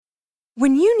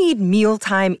When you need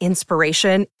mealtime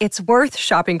inspiration, it's worth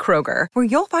shopping Kroger, where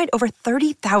you'll find over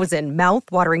 30,000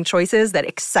 mouth-watering choices that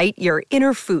excite your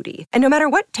inner foodie. And no matter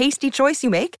what tasty choice you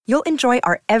make, you'll enjoy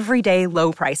our everyday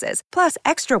low prices, plus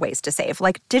extra ways to save,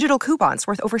 like digital coupons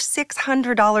worth over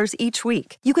 $600 each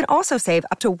week. You can also save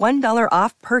up to $1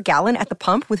 off per gallon at the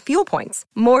pump with fuel points.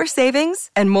 More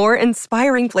savings and more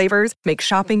inspiring flavors make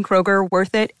shopping Kroger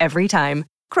worth it every time.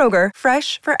 Kroger,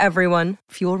 fresh for everyone.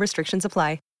 Fuel restrictions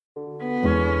apply.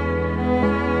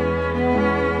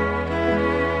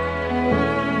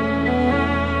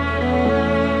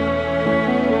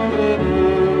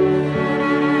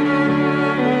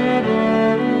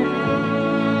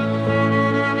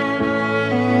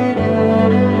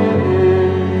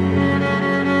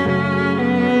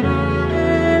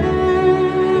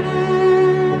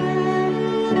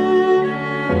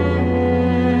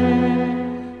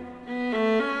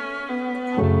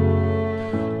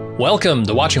 Welcome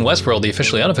to Watching Westworld, the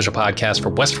officially unofficial podcast for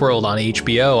Westworld on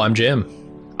HBO. I'm Jim.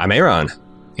 I'm Aaron.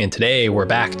 And today we're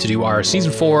back to do our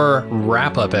Season 4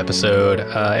 wrap-up episode.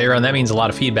 Aaron, that means a lot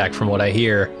of feedback from what I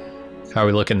hear. How are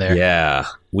we looking there? Yeah,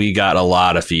 we got a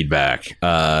lot of feedback.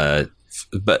 But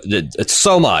it's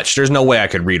so much. There's no way I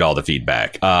could read all the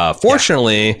feedback.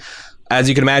 Fortunately, as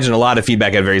you can imagine, a lot of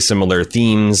feedback had very similar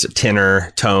themes,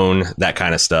 tenor, tone, that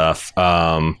kind of stuff.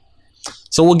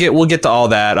 So we'll get to all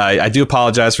that. I do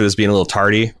apologize for this being a little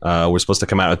tardy. We're supposed to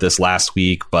come out with this last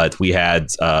week, but we had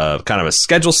kind of a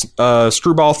schedule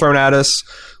screwball thrown at us,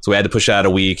 so we had to push out a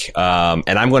week. And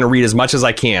I'm going to read as much as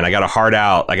I can. I got a heart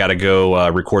out. I got to go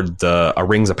record a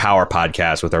Rings of Power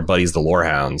podcast with our buddies, the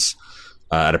Lorehounds,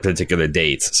 at a particular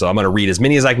date. So I'm going to read as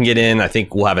many as I can get in. I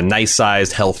think we'll have a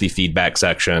nice-sized, healthy feedback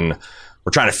section.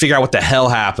 We're trying to figure out what the hell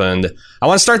happened. I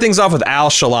want to start things off with Al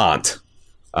Chalant.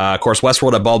 Of course,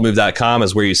 westworld@baldmove.com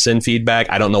is where you send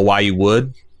feedback. I don't know why you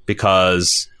would,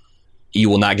 because you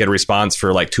will not get a response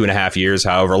for like 2.5 years,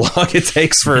 however long it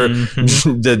takes for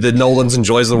the Nolans and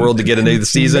Joys of the world to get into the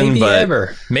season.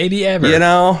 Maybe ever. You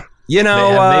know,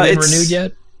 have they been renewed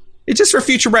yet? It's just for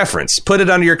future reference. Put it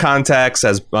under your contacts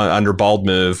as under Bald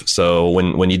Move. So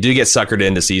when you do get suckered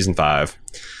into season 5.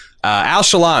 Al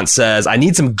Chalant says, I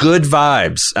need some good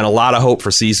vibes and a lot of hope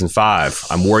for season 5.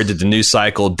 I'm worried that the news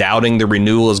cycle doubting the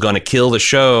renewal is going to kill the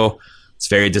show. It's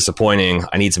very disappointing.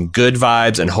 I need some good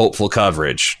vibes and hopeful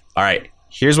coverage. All right,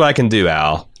 here's what I can do,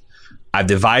 Al. I've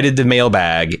divided the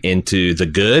mailbag into the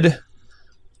good,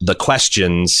 the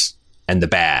questions, and the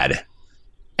bad.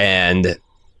 And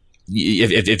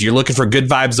if you're looking for good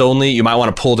vibes only, you might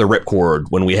want to pull the ripcord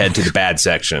when we head to the bad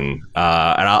section.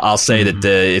 And I'll say that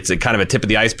it's a kind of a tip of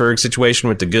the iceberg situation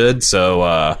with the good.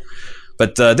 So,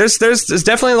 but there's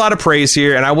definitely a lot of praise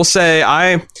here. And I will say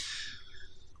I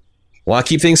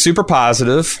keep things super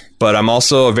positive, but I'm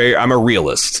also I'm a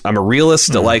realist. I'm a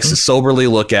realist that likes to soberly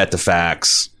look at the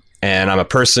facts. And I'm a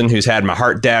person who's had my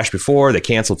heart dashed before. They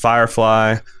canceled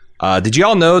Firefly. Did you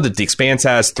all know that The Expanse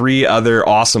has 3 other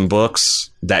awesome books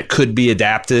that could be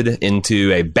adapted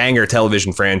into a banger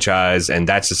television franchise, and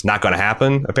that's just not going to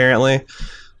happen, apparently?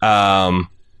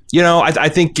 I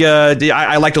think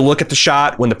I like to look at the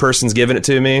shot when the person's giving it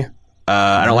to me.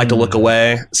 I don't like to look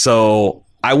away. So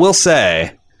I will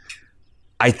say,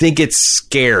 I think it's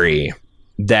scary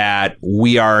that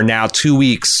we are now 2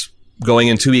 weeks going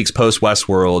in 2 weeks post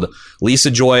Westworld.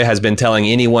 Lisa Joy has been telling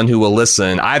anyone who will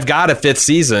listen, I've got a 5th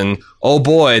season. Oh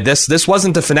boy, this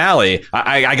wasn't the finale.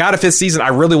 I got a 5th season. I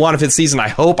really want a 5th season. I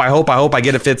hope I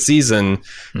get a 5th season.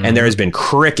 And there has been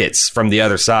crickets from the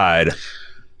other side.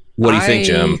 What do you think,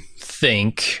 Jim? I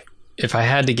think, if I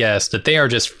had to guess, that they are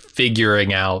just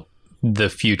figuring out the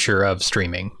future of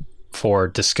streaming for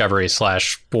Discovery /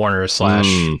 Warner /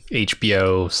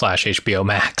 HBO / HBO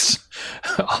Max.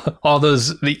 All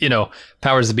those,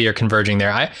 powers that be are converging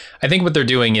there. I think what they're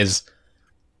doing is,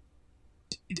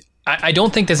 I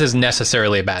don't think this is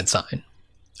necessarily a bad sign.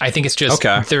 I think it's just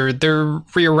they're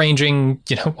rearranging,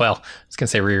 I was going to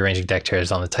say rearranging deck chairs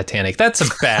on the Titanic. That's a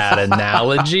bad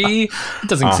analogy. It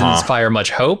doesn't inspire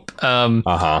much hope.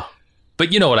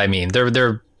 But you know what I mean.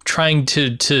 They're trying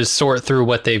to sort through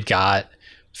what they've got,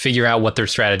 figure out what their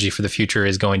strategy for the future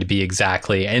is going to be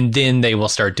exactly, and then they will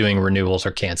start doing renewals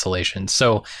or cancellations.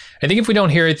 So I think if we don't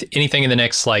hear anything in the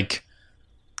next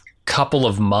couple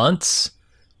of months,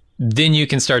 then you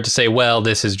can start to say, well,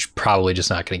 this is probably just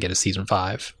not going to get a season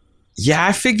 5. Yeah,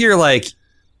 I figure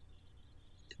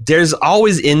there's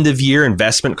always end of year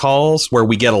investment calls where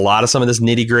we get a lot of some of this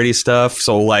nitty gritty stuff.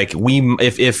 So I don't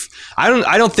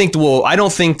think the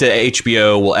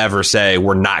HBO will ever say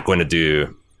we're not going to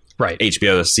do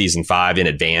HBO season 5 in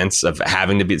advance of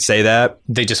having to say that.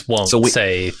 They just won't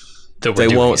say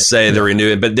they won't say they're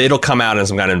renewing, but it'll come out in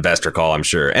some kind of investor call, I'm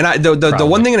sure. And the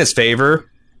one thing in its favor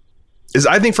is,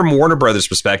 I think from Warner Brothers'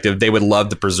 perspective, they would love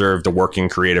to preserve the working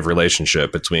creative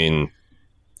relationship between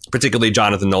particularly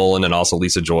Jonathan Nolan and also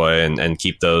Lisa Joy, and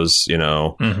keep those,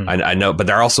 I know, but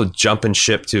they're also jumping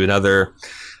ship to another.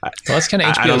 Well, that's kind of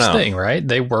HBO's thing, right?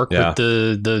 They work with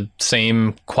the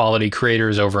same quality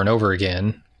creators over and over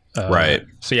again. Right.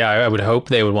 So I would hope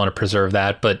they would want to preserve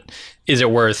that, but is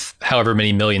it worth however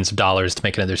many millions of dollars to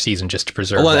make another season just to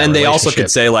preserve that and they also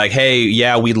could say like, hey,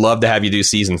 we'd love to have you do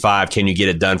season 5. Can you get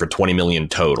it done for $20 million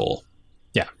total?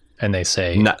 Yeah. And they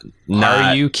say,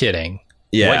 are you kidding?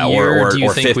 Yeah, what year do you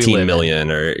or think 15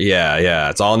 million, or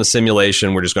it's all in the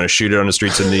simulation. We're just going to shoot it on the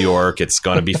streets of New York. It's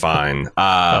going to be fine.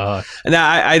 And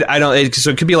I don't.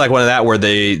 So it could be like one of that where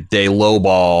they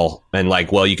lowball and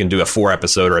like, well, you can do a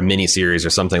 4-episode or a mini series or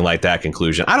something like that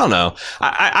conclusion. I don't know.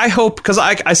 I hope, because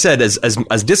I said as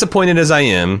disappointed as I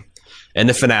am in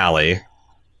the finale,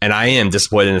 and I am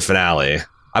disappointed in the finale,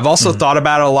 I've also thought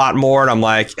about it a lot more, and I'm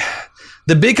like,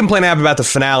 the big complaint I have about the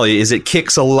finale is it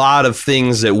kicks a lot of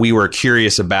things that we were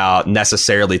curious about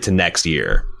necessarily to next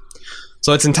year.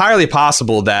 So it's entirely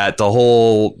possible that the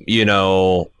whole,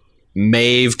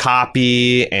 Maeve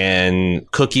copy and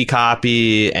Cookie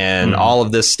copy and all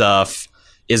of this stuff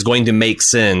is going to make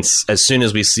sense as soon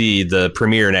as we see the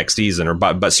premiere next season,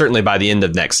 but certainly by the end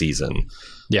of next season.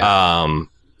 Yeah.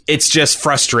 It's just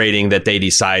frustrating that they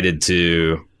decided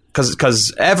to...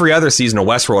 Because every other season of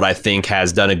Westworld, I think,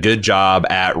 has done a good job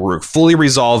at fully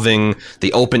resolving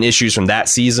the open issues from that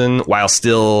season while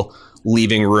still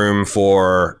leaving room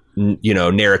for,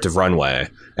 narrative runway.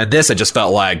 And this, it just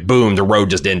felt like, boom, the road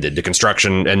just ended. The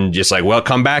construction, and just like, well,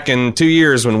 come back in 2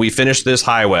 years when we finish this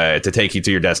highway to take you to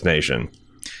your destination.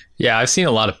 Yeah, I've seen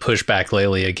a lot of pushback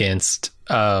lately against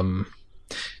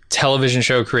television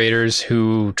show creators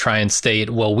who try and state,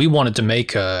 well, we wanted to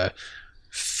make a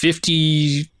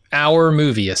 50-hour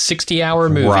movie, a 60-hour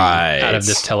movie out of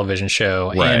this television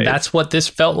show. Right. And that's what this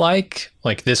felt like.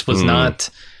 Like, this was not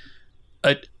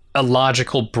a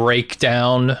logical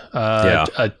breakdown,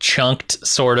 a chunked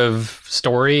sort of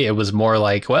story. It was more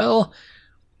like, well,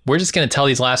 we're just going to tell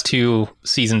these last 2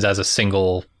 seasons as a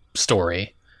single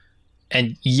story.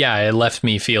 And it left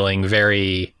me feeling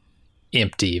very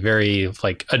empty, very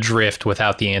like adrift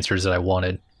without the answers that I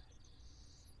wanted.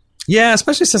 Yeah,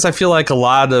 especially since I feel like a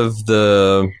lot of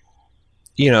the,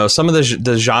 some of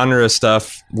the genre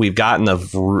stuff we've gotten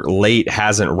of late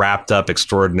hasn't wrapped up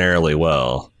extraordinarily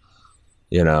well.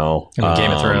 Game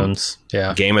of Thrones.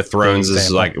 Yeah. Game of Thrones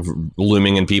is like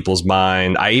looming in people's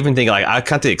mind. I even think like I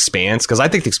cut The Expanse, because I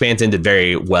think The Expanse ended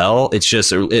very well. It's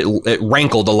just it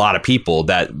rankled a lot of people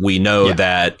that we know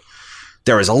that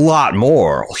there is a lot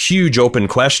more huge open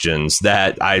questions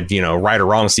that I, right or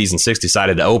wrong, season 6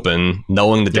 decided to open,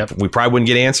 knowing that we probably wouldn't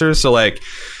get answers. So like,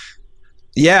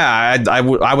 I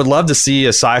would love to see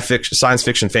a science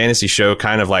fiction fantasy show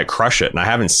kind of like crush it. And I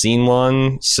haven't seen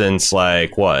one since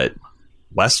like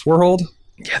Westworld?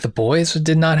 Yeah, The Boys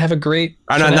did not have a great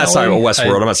finale. I'm not saying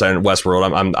Westworld. I'm not saying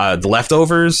Westworld. I'm The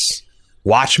Leftovers,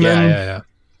 Watchmen.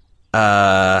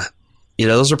 Yeah.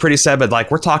 Those are pretty sad, but like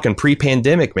we're talking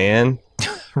pre-pandemic, man.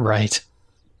 Right.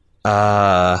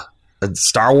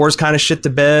 Star Wars kind of shit to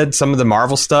bed. Some of the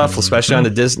Marvel stuff, especially on the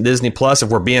Disney Plus. If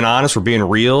we're being honest, we're being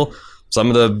real.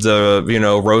 Some of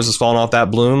the roses falling off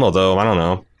that bloom. Although I don't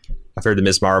know. I've heard the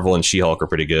Miss Marvel and She-Hulk are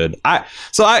pretty good. I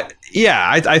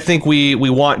think we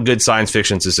want good science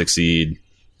fiction to succeed.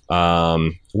 We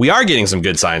are getting some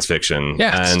good science fiction.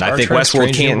 Yeah, and I think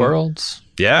Westworld can. Worlds.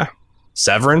 Yeah.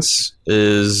 Severance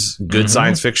is good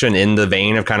science fiction in the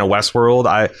vein of kind of Westworld.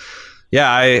 I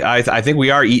think we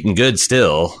are eating good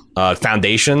still.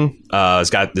 Foundation has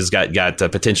got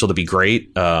potential to be great.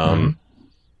 I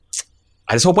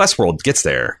just hope Westworld gets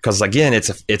there, because again,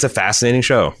 it's a fascinating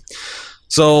show.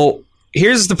 So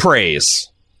here's the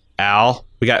praise, Al.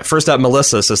 We got first up,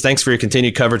 Melissa says, thanks for your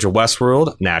continued coverage of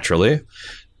Westworld. Naturally.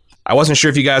 I wasn't sure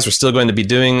if you guys were still going to be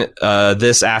doing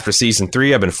this after season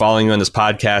 3. I've been following you on this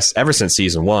podcast ever since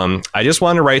season 1. I just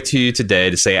wanted to write to you today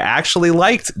to say I actually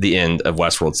liked the end of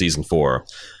Westworld season 4.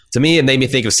 To me, it made me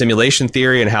think of simulation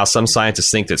theory and how some scientists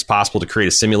think that it's possible to create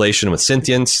a simulation with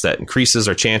sentience that increases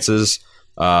our chances.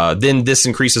 Then this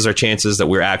increases our chances that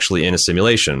we're actually in a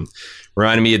simulation.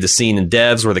 Reminded me of the scene in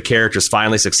Devs where the characters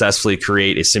finally successfully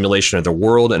create a simulation of their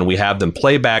world, and we have them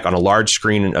play back on a large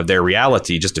screen of their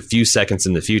reality just a few seconds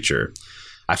in the future.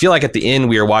 I feel like at the end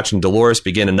we are watching Dolores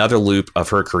begin another loop of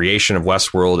her creation of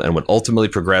Westworld, and would ultimately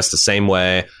progress the same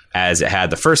way as it had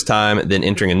the first time, then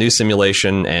entering a new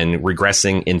simulation and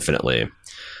regressing infinitely.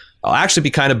 I'll actually be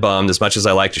kind of bummed, as much as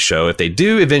I like the show, if they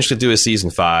do eventually do a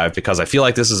season 5, because I feel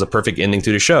like this is a perfect ending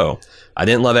to the show. I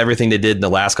didn't love everything they did in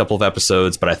the last couple of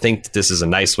episodes, but I think that this is a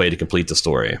nice way to complete the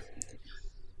story.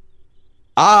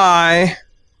 I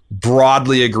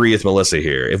broadly agree with Melissa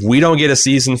here. If we don't get a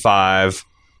season 5,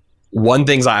 one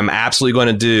thing I'm absolutely going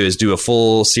to do is do a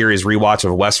full series rewatch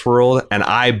of Westworld, and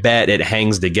I bet it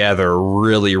hangs together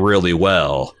really, really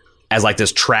well as like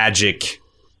this tragic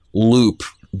loop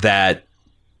that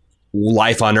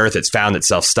life on Earth has found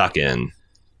itself stuck in.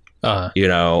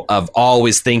 Of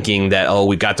always thinking that,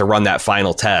 we've got to run that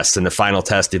final test, and the final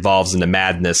test evolves into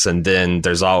madness, and then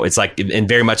it's like in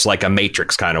very much like a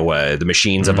Matrix kind of way. The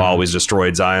machines have always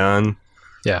destroyed Zion.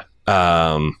 Yeah.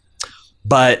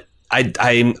 But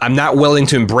I'm not willing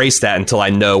to embrace that until I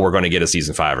know we're going to get a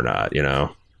season 5 or not,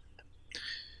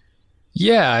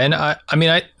 Yeah, and I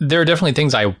mean, there are definitely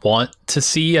things I want to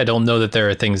see. I don't know that there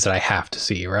are things that I have to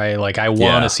see, right? Like, I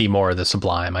want to see more of the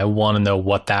Sublime. I want to know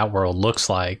what that world looks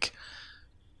like.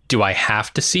 Do I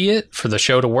have to see it for the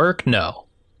show to work? No.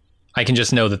 I can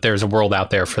just know that there's a world out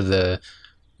there for the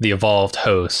evolved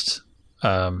host,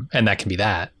 and that can be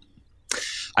that.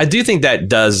 I do think that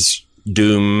does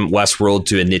doom Westworld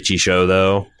to a niche show,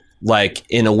 though. Like,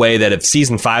 in a way that if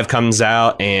season 5 comes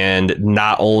out and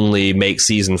not only makes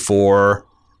season 4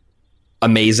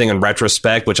 amazing in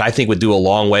retrospect, which I think would do a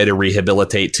long way to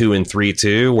rehabilitate 2 and 3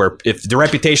 too, where if the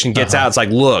reputation gets out, it's like,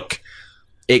 look,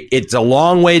 it's a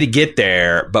long way to get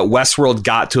there, but Westworld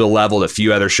got to a level that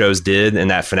few other shows did in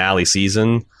that finale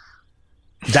season.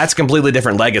 That's a completely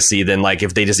different legacy than like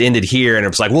if they just ended here and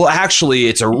it's like, well, actually,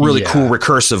 it's a really cool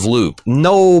recursive loop.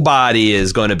 Nobody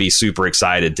is going to be super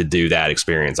excited to do that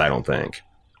experience, I don't think.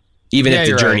 Even if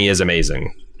the journey is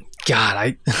amazing.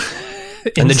 God,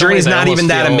 and the journey's not even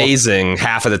that amazing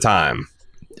half of the time.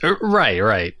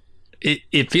 Right.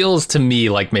 It feels to me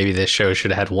like maybe this show should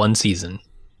have had one season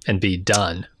and be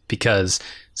done, because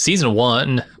season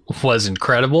 1 was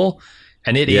incredible.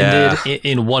 And it ended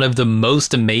in one of the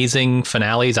most amazing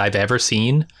finales I've ever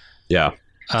seen. Yeah.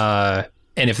 And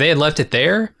if they had left it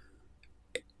there,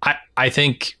 I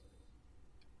think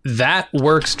that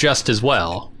works just as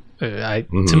well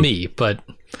to me. But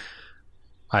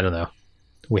I don't know.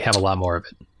 We have a lot more of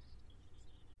it.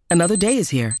 Another day is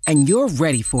here, and you're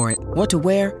ready for it. What to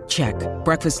wear? Check.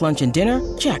 Breakfast, lunch, and dinner?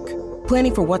 Check.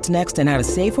 Planning for what's next and how to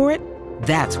save for it?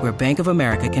 That's where Bank of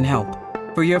America can help.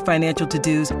 For your financial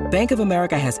to-dos, Bank of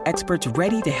America has experts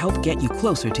ready to help get you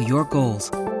closer to your goals.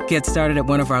 Get started at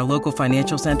one of our local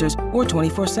financial centers or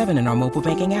 24/7 in our mobile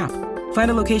banking app.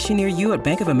 Find a location near you at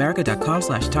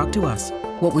bankofamerica.com/talktous.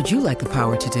 What would you like the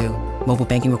power to do? Mobile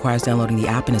banking requires downloading the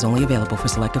app and is only available for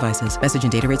select devices. Message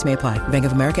and data rates may apply. Bank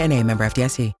of America N.A., member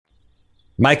FDIC.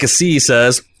 Micah C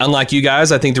says, unlike you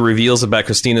guys, I think the reveals about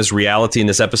Christina's reality in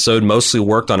this episode mostly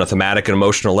worked on a thematic and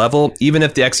emotional level, even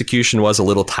if the execution was a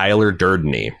little Tyler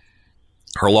Durden-y.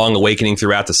 Her long awakening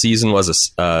throughout the season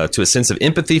was to a sense of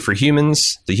empathy for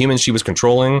humans, the humans she was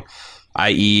controlling,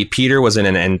 i.e. Peter was in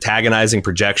an antagonizing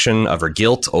projection of her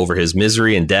guilt over his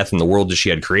misery and death in the world that she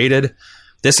had created.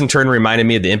 This in turn reminded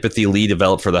me of the empathy Lee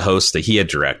developed for the host that he had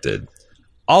directed.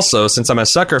 Also, since I'm a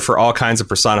sucker for all kinds of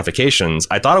personifications,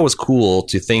 I thought it was cool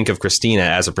to think of Christina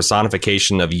as a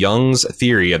personification of Jung's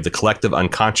theory of the collective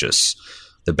unconscious,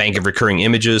 the bank of recurring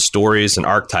images, stories, and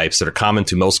archetypes that are common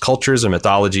to most cultures and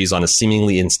mythologies on a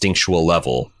seemingly instinctual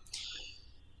level.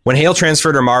 When Hale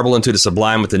transferred her marble into the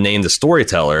Sublime with the name The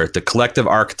Storyteller, the collective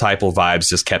archetypal vibes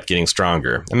just kept getting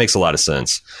stronger. That makes a lot of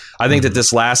sense. I think that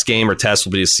this last game or test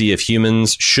will be to see if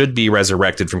humans should be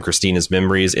resurrected from Christina's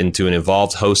memories into an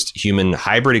evolved host-human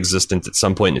hybrid existence at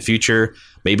some point in the future.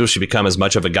 Maybe she'll become as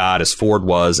much of a god as Ford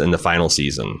was in the final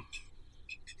season.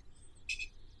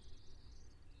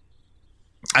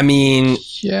 I mean,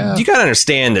 you got to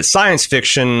understand that science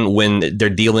fiction, when they're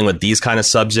dealing with these kind of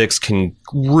subjects, can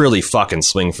really fucking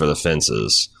swing for the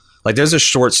fences. Like, there's a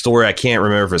short story, I can't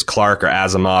remember if it's Clark or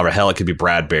Asimov, or hell, it could be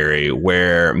Bradbury,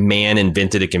 where man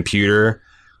invented a computer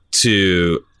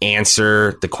to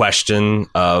answer the question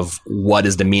of what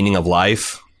is the meaning of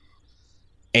life.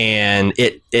 And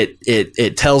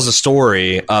it tells a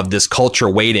story of this culture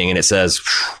waiting, and it says,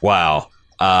 wow.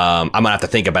 I'm gonna have to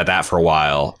think about that for a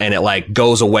while, and it like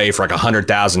goes away for like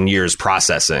 100,000 years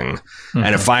processing,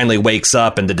 and it finally wakes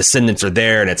up, and the descendants are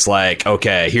there, and it's like,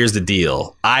 okay, here's the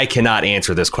deal. I cannot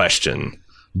answer this question,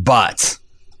 but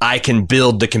I can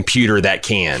build the computer that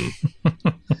can.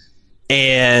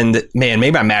 And man,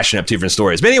 maybe I'm mashing up two different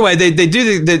stories. But anyway, they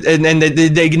do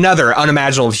they another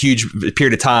unimaginable huge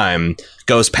period of time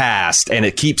goes past, and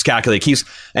it keeps calculating,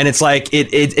 and it's like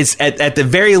it's at the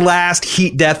very last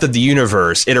heat death of the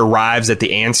universe, it arrives at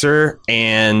the answer,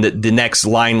 and the next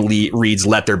line reads,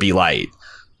 "Let there be light,"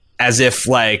 as if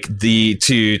like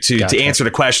to answer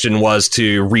the question was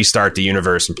to restart the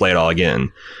universe and play it all again.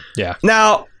 Yeah.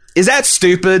 Now, is that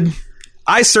stupid?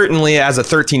 I certainly, as a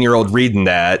 13-year-old reading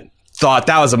that, thought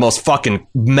that was the most fucking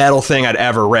metal thing I'd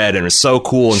ever read, and it was so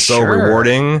cool and so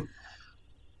rewarding.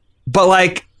 But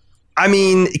like, I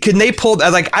mean, can they pull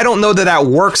like, I don't know that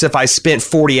works if I spent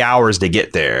 40 hours to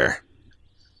get there.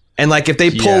 And like, if they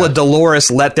pull a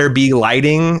Dolores let there be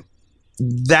lighting,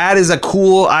 that is a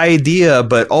cool idea,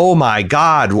 but oh my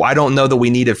God, I don't know that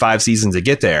we needed 5 seasons to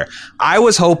get there. I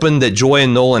was hoping that Joy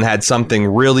and Nolan had something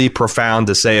really profound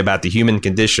to say about the human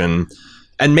condition.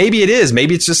 And maybe it is.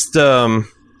 Maybe it's just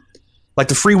like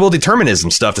the free will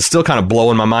determinism stuff that's still kind of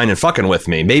blowing my mind and fucking with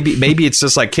me. Maybe it's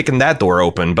just like kicking that door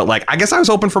open. But like, I guess I was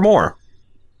hoping for more.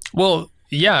 Well,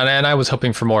 yeah, and I was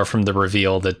hoping for more from the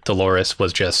reveal that Dolores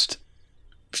was just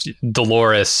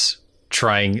Dolores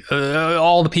trying.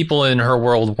 All the people in her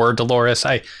world were Dolores.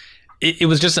 It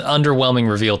was just an underwhelming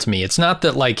reveal to me. It's not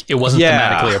that like it wasn't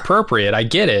thematically appropriate. I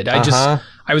get it.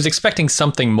 I was expecting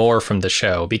something more from the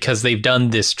show because they've done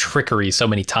this trickery so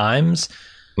many times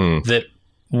that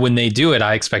when they do it,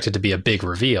 I expect it to be a big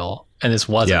reveal. And this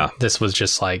wasn't. Yeah. This was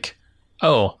just like,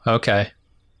 oh, okay.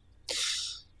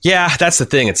 Yeah, that's the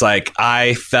thing. It's like,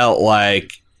 I felt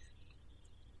like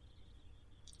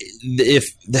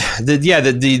if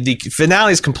the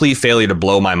finale's complete failure to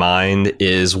blow my mind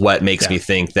is what makes me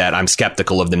think that I'm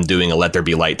skeptical of them doing a Let There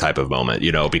Be Light type of moment,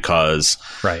 because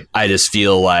I just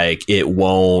feel like it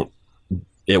won't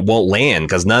land,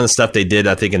 because none of the stuff they did,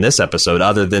 I think, in this episode,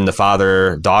 other than the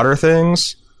father-daughter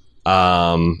things,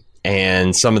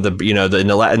 and some of the,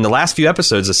 in the last few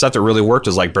episodes, the stuff that really worked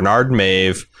was like Bernard and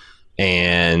Maeve,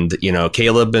 and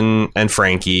Caleb and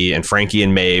Frankie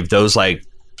and Maeve. Those like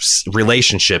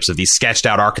relationships of these sketched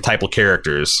out archetypal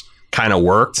characters kind of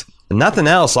worked. And nothing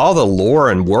else. All the lore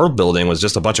and world building was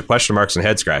just a bunch of question marks and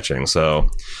head scratching. So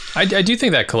I do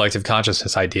think that collective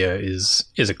consciousness idea is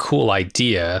a cool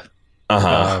idea.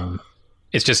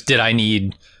 It's just, did I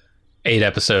need 8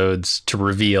 episodes to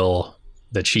reveal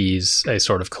that she's a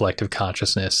sort of collective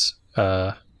consciousness?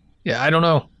 I don't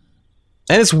know.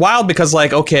 And it's wild because,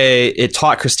 like, okay, it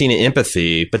taught Christina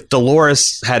empathy, but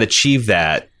Dolores had achieved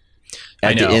that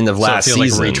at the end of last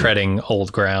season. Like retreading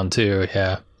old ground too.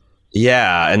 Yeah.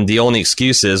 Yeah. And the only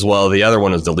excuse is, well, the other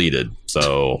one was deleted.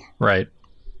 So, right.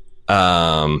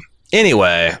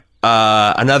 Anyway,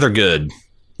 another good.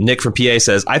 Nick from PA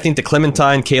says, I think the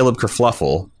Clementine Caleb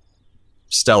kerfluffle,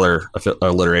 stellar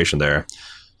alliteration there,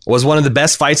 was one of the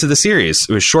best fights of the series.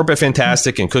 It was short but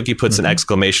fantastic, and Cookie puts an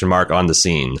exclamation mark on the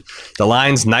scene. The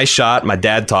lines, "Nice shot, my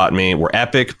dad taught me," were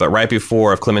epic, but right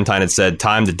before, if Clementine had said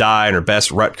 "time to die" in her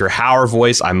best Rutger Hauer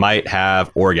voice, I might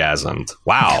have orgasmed.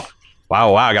 Wow.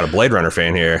 Wow, I got a Blade Runner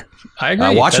fan here. I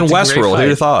agree. Watching Westworld, who'd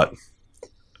have thought?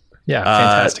 Yeah,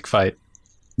 fantastic fight.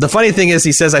 The funny thing is,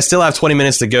 he says, I still have 20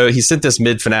 minutes to go. He sent this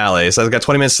mid-finale, so I've got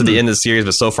 20 minutes to the end of the series,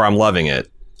 but so far I'm loving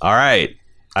it. All right.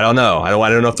 I don't know. I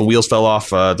don't know if the wheels fell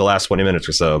off the last 20 minutes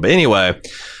or so. But anyway,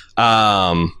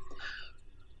 I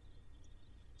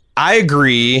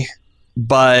agree.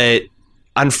 But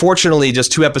unfortunately,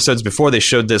 just 2 episodes before, they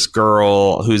showed this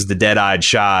girl who's the dead-eyed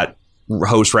shot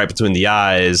host right between the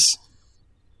eyes,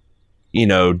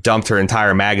 dumped her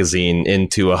entire magazine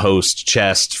into a host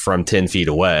chest from 10 feet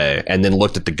away and then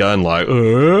looked at the gun like,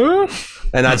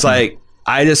 And I was like,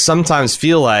 I just sometimes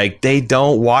feel like they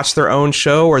don't watch their own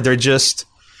show, or they're just...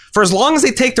 For as long as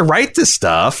they take to write this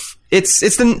stuff,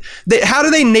 how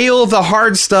do they nail the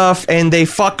hard stuff and they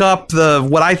fuck up the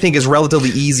what I think is relatively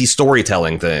easy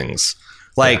storytelling things,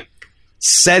 like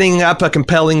setting up a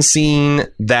compelling scene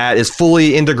that is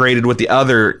fully integrated with the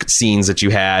other scenes that you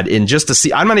had in just a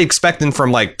scene. I'm not expecting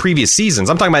from like previous seasons.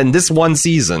 I'm talking about in this one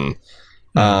season.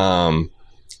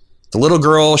 The little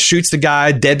girl shoots the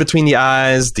guy dead between the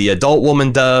eyes. The adult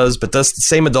woman does, but the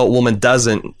same adult woman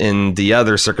doesn't in the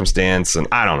other circumstance. And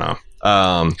I don't know.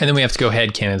 And then we have to go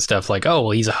headcanon stuff like, oh,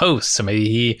 well, he's a host, so maybe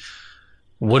he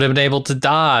would have been able to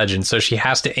dodge, and so she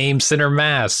has to aim center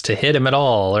mass to hit him at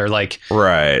all, or like,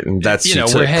 right. And that's, she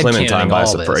took Clementine by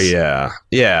surprise.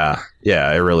 Yeah,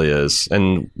 it really is.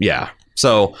 And yeah.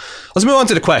 So let's move on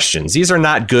to the questions. These are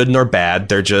not good nor bad.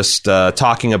 They're just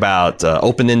talking about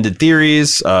open-ended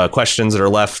theories, questions that are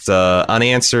left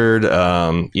unanswered,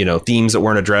 themes that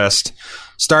weren't addressed.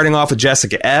 Starting off with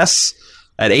Jessica S.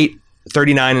 At 8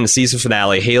 39 in the season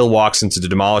finale, Hale walks into the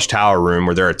demolished tower room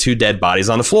where there are 2 dead bodies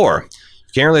on the floor.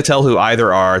 You can't really tell who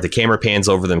either are. The camera pans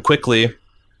over them quickly.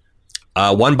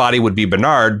 One body would be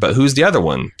Bernard, but who's the other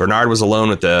one? Bernard was alone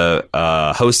with the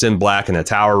host in black in the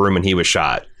tower room when he was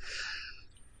shot.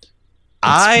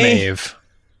 Maeve.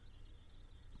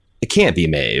 It can't be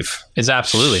Maeve. It's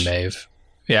absolutely Maeve.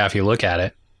 Yeah, if you look at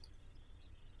it.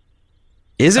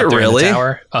 Is it really?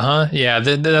 Yeah,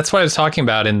 that's what I was talking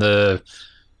about in the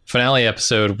finale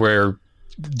episode, where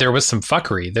there was some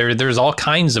fuckery. There's all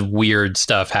kinds of weird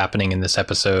stuff happening in this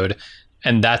episode,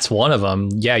 and that's one of them.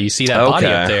 Yeah, you see that body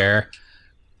up there.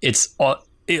 It's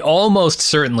almost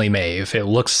certainly Maeve. It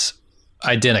looks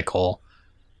identical.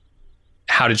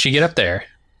 How did she get up there?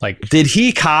 Like, did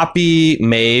he copy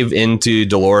Maeve into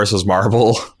Dolores's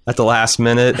marble at the last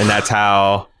minute, and that's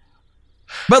how?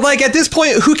 But like at this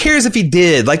point, who cares if he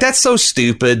did? Like, that's so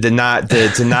stupid to not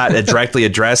directly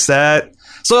address that.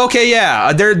 So okay,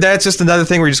 yeah, that's just another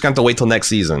thing we're just going to have to wait till next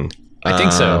season. I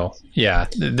think so. Yeah,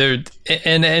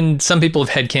 and some people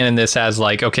have headcanon this as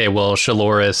like, okay, well,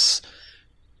 Shalores.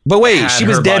 But wait, she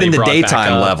was dead in the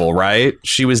daytime level, right?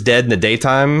 She was dead in the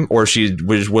daytime, or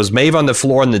was Maeve on the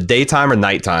floor in the daytime or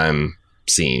nighttime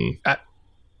scene?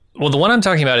 Well, the one I'm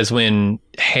talking about is when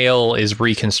Hale is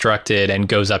reconstructed and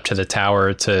goes up to the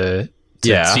tower to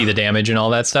see the damage and all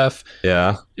that stuff.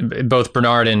 Yeah. Both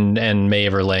Bernard and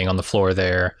Maeve are laying on the floor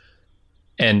there.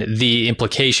 And the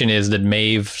implication is that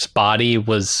Maeve's body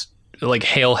was, like,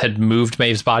 Hale had moved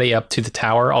Maeve's body up to the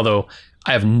tower, although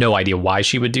I have no idea why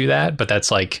she would do that, but that's,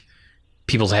 like,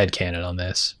 people's headcanon on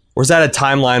this. Or is that a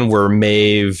timeline where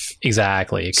Maeve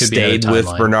exactly it could stayed be with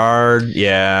Bernard?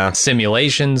 Yeah.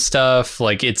 Simulation stuff.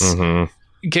 Like, it's...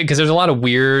 Because there's a lot of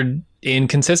weird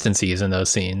inconsistencies in those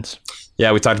scenes.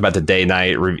 Yeah, we talked about the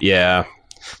day-night... Yeah.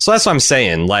 So that's what I'm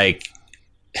saying. Like,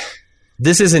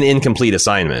 this is an incomplete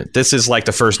assignment. This is like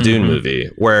the first Dune movie,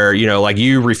 where, you know, like,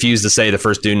 you refuse to say the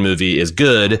first Dune movie is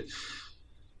good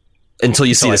until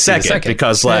you see the second,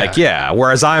 because like,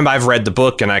 whereas I've read the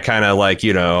book and I kind of like,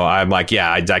 you know, I'm like,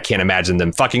 I can't imagine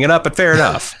them fucking it up, but fair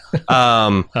enough.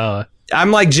 I'm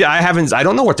like, I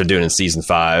don't know what they're doing in season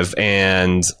 5.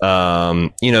 And,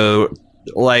 you know,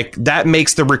 like, that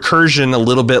makes the recursion a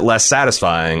little bit less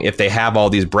satisfying if they have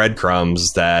all these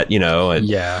breadcrumbs that, you know,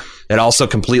 it also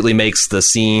completely makes the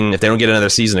scene, if they don't get another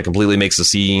season, it completely makes the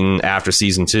scene after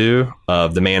season 2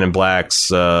 of the Man in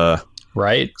Black's,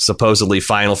 right, supposedly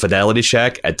final fidelity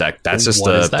check. That's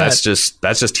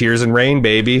just tears and rain,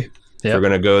 baby. Yep. We're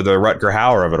gonna go the Rutger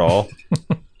Hauer of it all.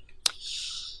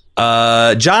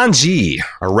 John G,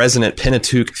 a resident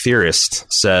Pentateuch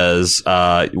theorist, says drew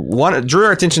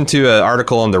our attention to an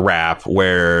article on the Wrap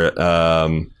where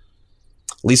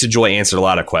Lisa Joy answered a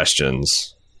lot of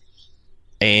questions,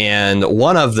 and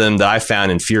one of them that I found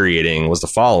infuriating was the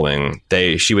following.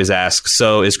 She was asked,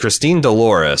 "So is Christine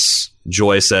Dolores?"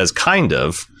 Joy says, "Kind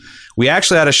of. We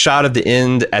actually had a shot at the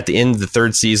end of the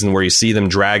 3rd season where you see them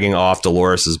dragging off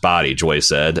Dolores's body," Joy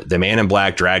said. "The Man in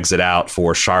Black drags it out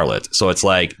for Charlotte. So it's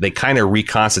like they kind of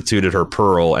reconstituted her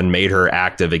pearl and made her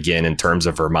active again in terms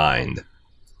of her mind."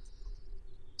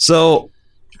 So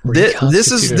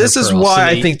this is why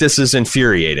I think this is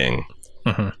infuriating.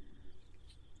 Mm-hmm.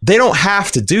 They don't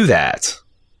have to do that.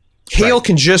 Hale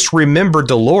can just remember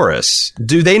Dolores.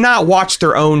 Do they not watch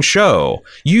their own show?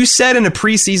 You said in a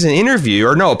preseason interview,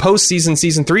 or no, a postseason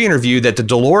season 3 interview, that the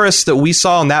Dolores that we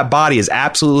saw in that body is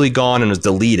absolutely gone and was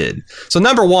deleted. So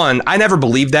number one, I never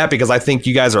believed that because I think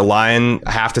you guys are lying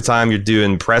half the time you're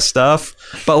doing press stuff.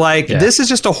 But like, this is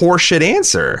just a horseshit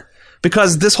answer.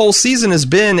 Because this whole season has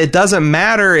been, it doesn't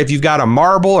matter if you've got a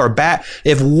marble or bat.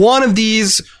 If one of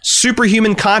these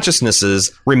superhuman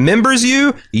consciousnesses remembers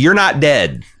you, you're not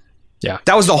dead. Yeah.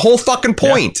 That was the whole fucking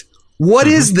point. Yeah. What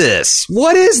is this?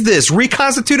 What is this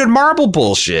reconstituted marble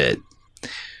bullshit?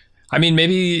 I mean,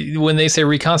 maybe when they say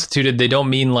reconstituted, they don't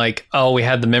mean like, oh, we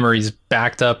had the memories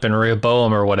backed up in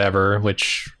Rehoboam or whatever,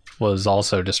 which was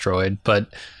also destroyed.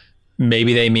 But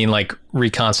maybe they mean like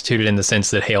reconstituted in the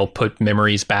sense that Hale put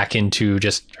memories back into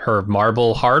just her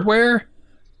marble hardware.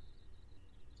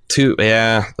 But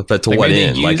to like what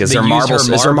end? Like, is there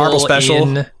marble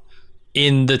special?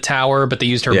 In the tower, but they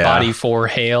used her body for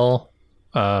Hale.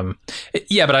 But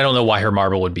I don't know why her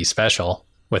marble would be special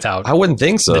without. I wouldn't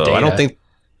think so. I don't think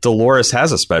Dolores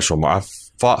has a special marble.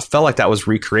 I felt like that was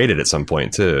recreated at some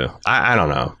point too. I don't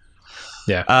know.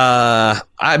 Yeah.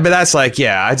 But that's like,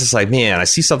 I just like, man, I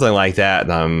see something like that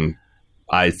and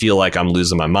I feel like I'm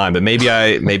losing my mind, but maybe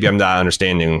I'm not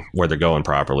understanding where they're going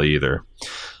properly either.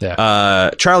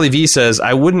 Yeah. Charlie V says,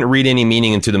 I wouldn't read any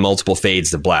meaning into the multiple fades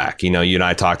to black. You know, you and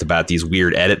I talked about these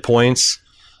weird edit points.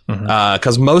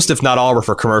 because most, if not all, were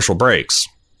for commercial breaks.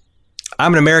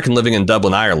 I'm an American living in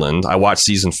Dublin, Ireland. I watched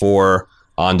season 4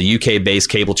 on the UK-based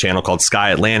cable channel called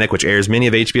Sky Atlantic, which airs many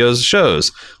of HBO's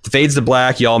shows. The fades to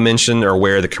black y'all mentioned are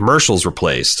where the commercials were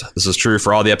placed. This is true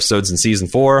for all the episodes in season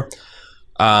 4.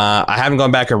 I haven't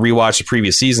gone back and rewatched the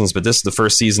previous seasons, but this is the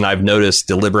first season I've noticed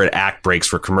deliberate act breaks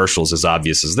for commercials as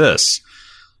obvious as this.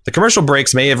 The commercial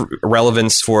breaks may have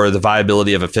relevance for the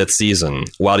viability of a 5th season.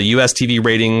 While the US TV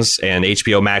ratings and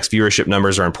HBO Max viewership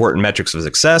numbers are important metrics of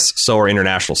success, so are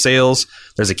international sales.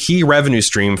 There's a key revenue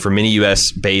stream for many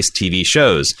US-based TV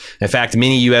shows. In fact,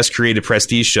 many US-created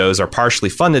prestige shows are partially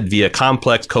funded via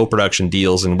complex co-production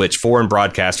deals in which foreign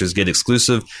broadcasters get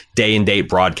exclusive day-and-date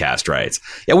broadcast rights.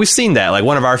 Yeah, we've seen that. Like,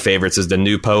 one of our favorites is The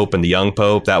New Pope and The Young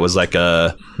Pope. That was like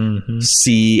a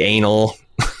sea anal...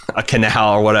 a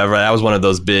canal or whatever. That was one of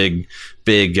those big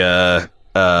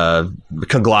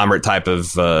conglomerate type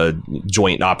of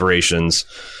joint operations.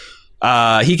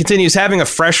 He continues, having a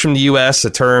fresh from the US, a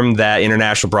term that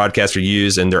international broadcasters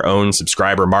use in their own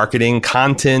subscriber marketing.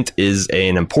 Content is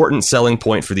an important selling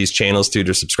point for these channels to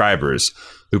their subscribers,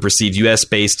 who perceive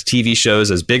US-based TV shows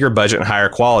as bigger budget and higher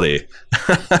quality.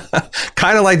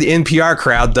 Kind of like the NPR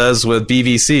crowd does with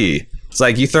BBC. It's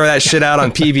like you throw that shit out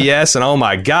on PBS and oh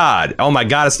my God,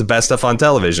 it's the best stuff on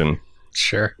television.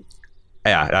 Sure.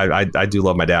 Yeah, I do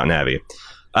love my Downton Abbey.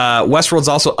 Westworld's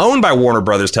also owned by Warner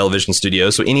Brothers Television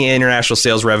Studios, so any international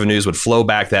sales revenues would flow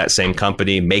back to that same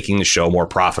company, making the show more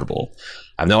profitable.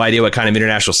 I have no idea what kind of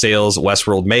international sales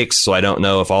Westworld makes, so I don't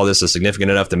know if all this is significant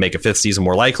enough to make a 5th season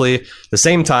more likely. At the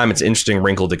same time, it's an interesting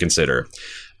wrinkle to consider.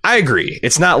 I agree.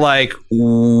 It's not like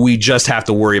we just have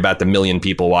to worry about the million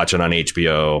people watching on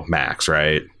HBO Max,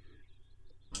 right?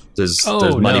 There's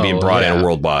money being brought in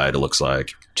worldwide, it looks like.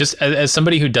 Just as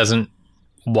somebody who doesn't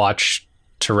watch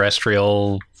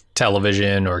terrestrial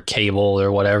television or cable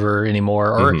or whatever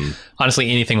anymore, or honestly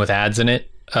anything with ads in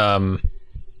it,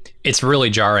 it's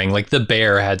really jarring. Like The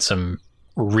Bear had some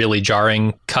really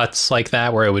jarring cuts like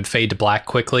that where it would fade to black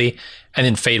quickly and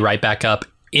then fade right back up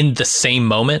in the same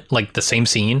moment, like the same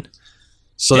scene.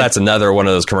 So that's another one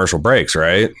of those commercial breaks,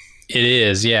 right? It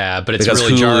is, yeah. But it's because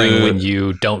really jarring when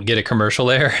you don't get a commercial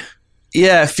there.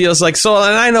 Yeah, it feels like so.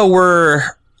 And I know we're,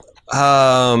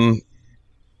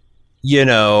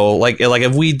 like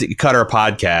if we cut our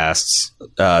podcasts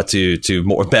to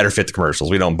more better fit the commercials,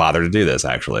 we don't bother to do this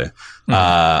actually.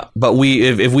 But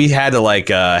if we had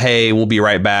to hey, we'll be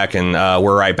right back and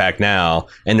we're right back now,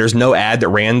 and there's no ad that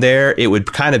ran there, it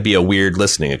would kind of be a weird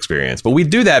listening experience. But we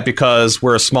do that because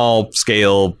we're a small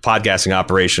scale podcasting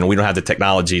operation. We don't have the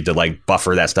technology to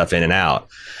buffer that stuff in and out.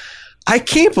 I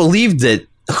can't believe that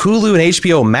Hulu and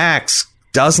HBO Max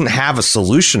doesn't have a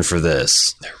solution for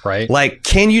this. Right.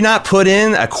 Can you not put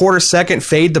in a quarter-second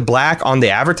fade to black on the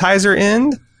advertiser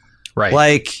end?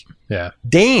 Right. Yeah.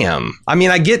 Damn. I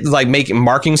mean, I get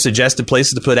marking suggested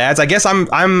places to put ads. I guess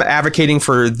I'm advocating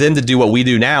for them to do what we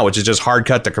do now, which is just hard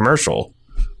cut the commercial.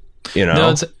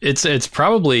 No, it's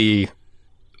probably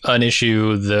an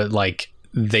issue that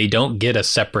they don't get a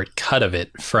separate cut of it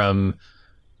from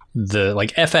the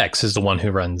FX is the one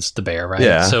who runs The Bear, right?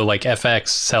 Yeah. So FX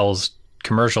sells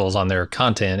commercials on their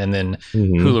content, and then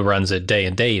Hulu runs it day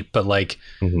and date. But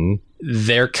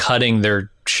they're cutting their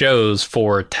shows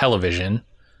for television.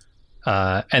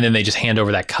 And then they just hand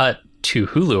over that cut to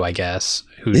Hulu, I guess.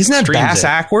 Isn't that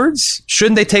backwards?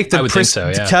 Shouldn't they take the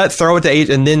cut, throw it to 8,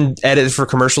 and then edit it for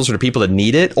commercials for the people that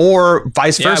need it, or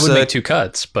vice versa? I would make 2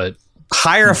 cuts, but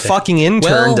hire a fucking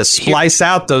intern to splice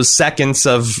out those seconds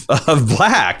of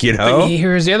black. But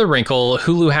here's the other wrinkle: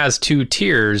 Hulu has 2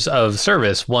 tiers of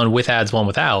service, one with ads, one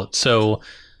without. So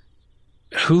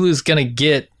Hulu's gonna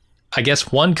get, I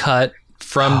guess, 1 cut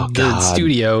from the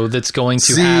studio that's going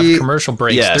to have commercial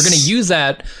breaks. Yes. They're going to use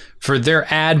that for their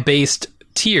ad-based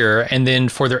tier, and then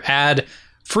for their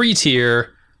ad-free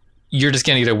tier, you're just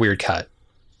going to get a weird cut.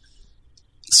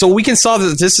 So we can solve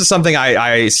this. This is something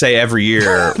I say every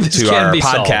year to our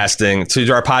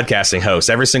podcasting hosts.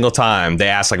 Every single time they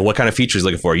ask, what kind of features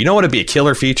you're looking for? You know what would be a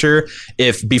killer feature?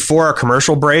 If before our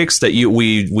commercial breaks that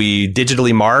we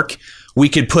digitally mark, we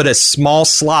could put a small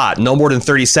slot, no more than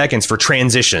 30 seconds, for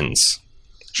transitions.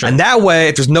 Sure. And that way,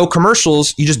 if there's no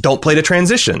commercials, you just don't play the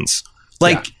transitions.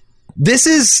 They're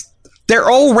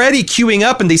already queuing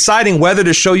up and deciding whether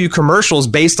to show you commercials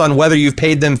based on whether you've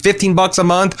paid them $15 a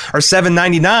month or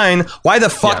 $7.99. Why the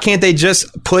fuck can't they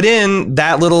just put in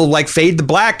that little fade to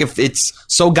black if it's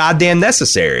so goddamn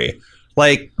necessary?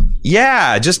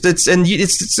 It's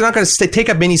not going to take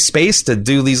up any space to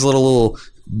do these little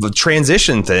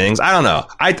transition things. I don't know.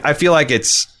 I feel like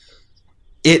it's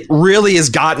it really has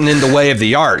gotten in the way of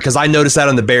the art, because I noticed that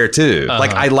on The Bear too.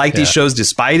 Like, I like these shows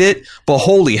despite it, but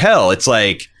holy hell, it's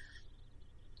like,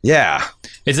 yeah.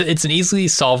 It's an easily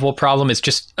solvable problem. It's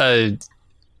just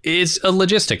it's a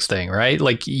logistics thing, right?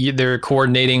 Like, they're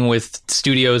coordinating with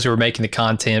studios who are making the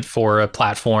content for a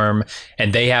platform,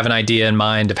 and they have an idea in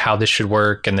mind of how this should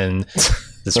work, and then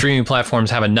the streaming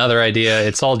platforms have another idea.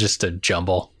 It's all just a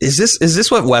jumble. Is this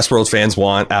what Westworld fans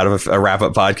want out of a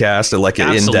wrap-up podcast? Or like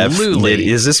an in-depth?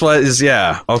 Is this what is?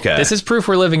 Yeah. Okay. This is proof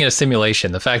we're living in a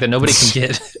simulation. The fact that nobody can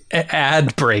get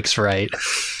ad breaks right.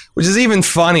 Which is even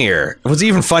funnier. What's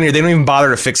even funnier, they don't even bother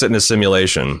to fix it in a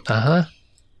simulation. Uh-huh.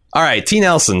 All right. T.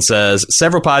 Nelson says,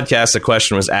 several podcasts, a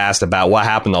question was asked about what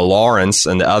happened to Lawrence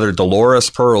and the other Dolores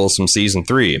Pearls from season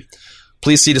 3.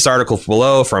 Please see this article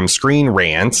below from Screen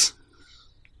Rant.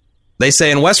 They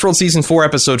say in Westworld Season 4,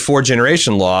 Episode 4,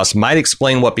 Generation Loss, might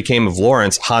explain what became of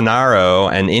Lawrence,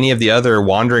 Hanaro, and any of the other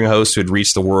wandering hosts who had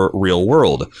reached the real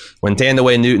world. When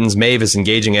Tandaway Newton's Maeve is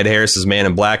engaging Ed Harris's Man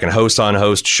in Black in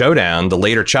host-on-host showdown, the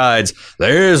later chides,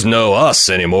 "There's no us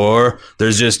anymore.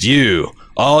 There's just you.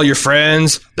 All your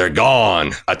friends, they're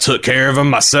gone. I took care of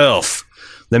them myself."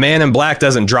 The Man in Black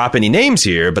doesn't drop any names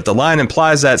here, but the line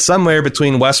implies that somewhere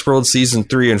between Westworld Season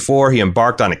 3 and 4, he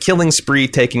embarked on a killing spree,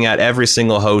 taking out every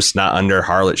single host not under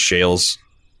Harlot Shale's.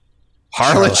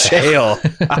 Charlotte Hale.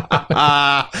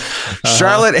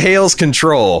 Charlotte Hale's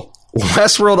control.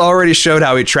 Westworld already showed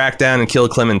how he tracked down and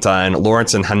killed Clementine.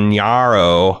 Lawrence and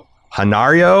Hanario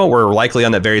were likely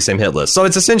on that very same hit list. So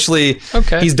it's essentially,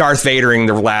 he's Darth Vadering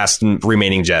the last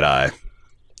remaining Jedi.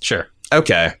 Sure.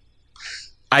 Okay.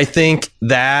 I think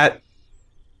that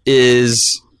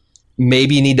is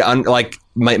maybe you need to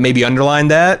maybe underline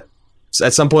that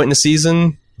at some point in the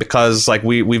season, because like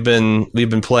we've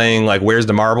been playing like Where's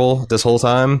the Marble this whole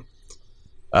time.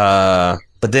 But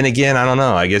then again, I don't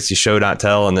know. I guess you show not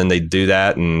tell, and then they do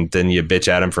that, and then you bitch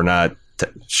at them for not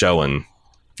showing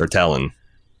or telling.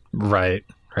 Right.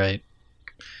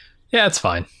 Yeah, it's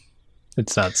fine.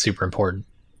 It's not super important.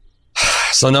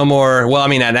 So no more. Well, I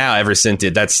mean, now ever since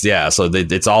so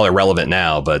it's all irrelevant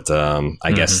now. But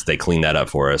I guess they cleaned that up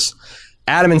for us.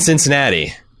 Adam in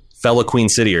Cincinnati, fellow Queen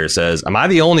Cityer, says, "Am I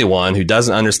the only one who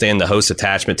doesn't understand the host's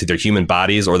attachment to their human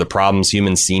bodies or the problems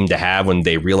humans seem to have when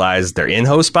they realize they're in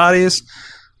host bodies?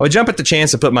 I would jump at the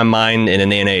chance to put my mind in a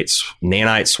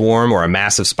nanite swarm or a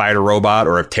massive spider robot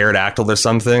or a pterodactyl or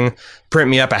something.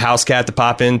 Print me up a house cat to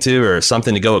pop into or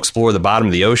something to go explore the bottom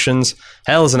of the oceans.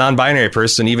 Hell, as a non-binary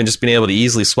person, even just being able to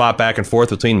easily swap back and forth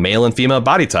between male and female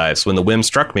body types when the whim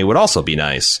struck me would also be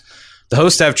nice. The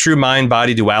hosts have true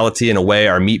mind-body duality in a way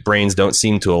our meat brains don't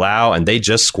seem to allow, and they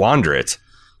just squander it.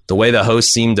 The way the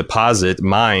hosts seem to posit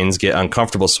minds get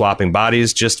uncomfortable swapping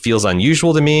bodies just feels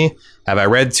unusual to me. Have I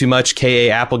read too much K.A.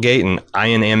 Applegate and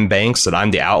Ian M. Banks that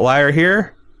I'm the outlier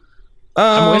here?"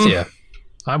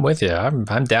 I'm with you.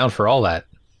 I'm down for all that.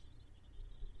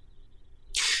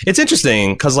 It's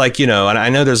interesting because, like, you know, and I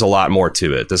know there's a lot more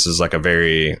to it. This is like a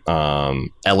very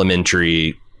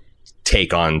elementary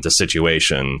take on the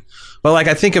situation. But like,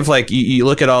 I think of like, you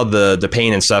look at all the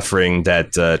pain and suffering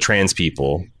that trans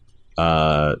people,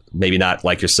 maybe not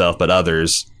like yourself, but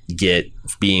others get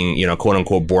being, you know, quote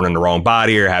unquote, born in the wrong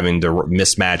body or having the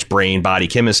mismatched brain body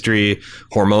chemistry,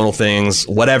 hormonal things,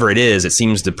 whatever it is, it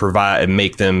seems to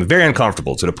make them very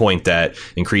uncomfortable to the point that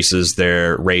increases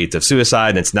their rate of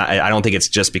suicide. And it's not, I don't think it's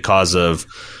just because of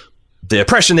the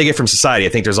oppression they get from society. I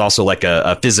think there's also like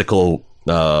a physical,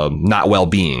 not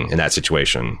well-being in that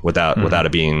situation without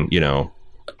it being, you know,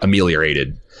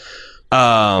 ameliorated.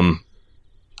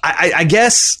 I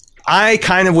guess I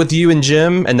kind of with you and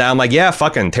Jim, and now I'm like, yeah,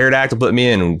 fucking pterodactyl put me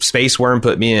in, space worm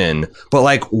put me in. But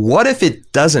like, what if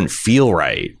it doesn't feel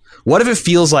right? What if it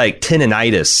feels like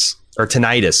tinnitus or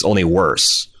tinnitus, only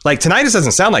worse? Like tinnitus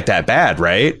doesn't sound like that bad,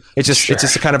 right? It's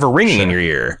just a kind of a ringing in your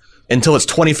ear until it's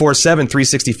 24/7,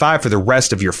 365 for the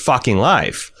rest of your fucking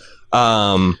life.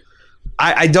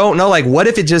 I don't know, like, what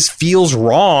if it just feels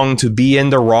wrong to be in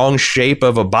the wrong shape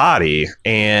of a body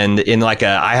and in like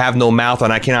I have no mouth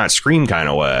and I cannot scream kind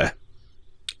of way?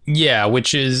 Yeah,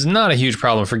 which is not a huge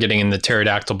problem for getting in the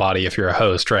pterodactyl body if you're a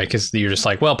host, right? Because you're just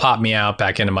like, well, pop me out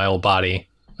back into my old body.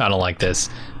 I don't like this.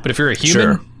 But if you're a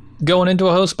human going into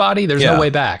a host body, there's no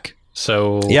way back.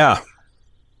 So yeah,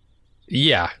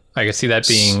 I can see that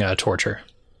being torture.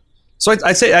 So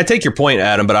I'd say I take your point,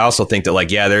 Adam, but I also think that,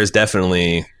 like, yeah, there's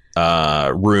definitely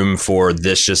room for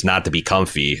this just not to be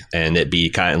comfy, and it be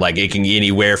kind of like it can be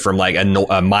anywhere from like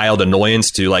a mild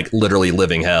annoyance to like literally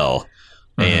living hell.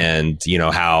 And you know,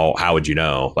 how would you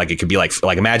know? Like, it could be like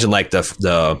imagine like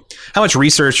the how much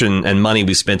research and money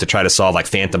we spent to try to solve like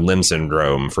phantom limb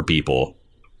syndrome for people.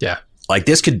 Yeah. Like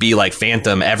this could be like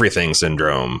Phantom Everything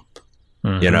syndrome,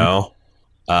 you know?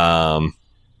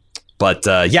 But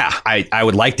I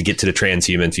would like to get to the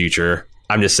transhuman future.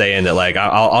 I'm just saying that like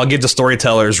I'll give the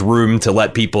storytellers room to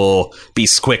let people be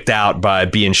squicked out by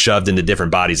being shoved into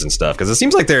different bodies and stuff, because it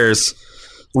seems like there's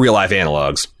real life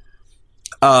analogs.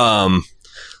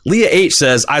 Leah H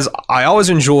says, I always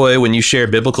enjoy when you share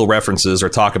biblical references or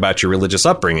talk about your religious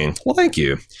upbringing. Well, thank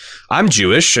you. I'm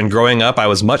Jewish, and growing up, I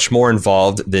was much more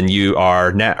involved than you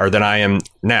are now, or than I am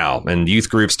now. And youth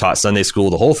groups taught Sunday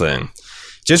school, the whole thing.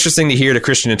 It's interesting to hear the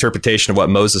Christian interpretation of what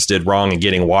Moses did wrong in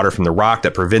getting water from the rock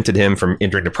that prevented him from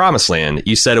entering the promised land.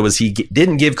 You said it was he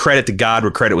didn't give credit to God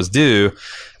where credit was due.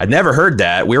 I'd never heard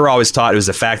that. We were always taught it was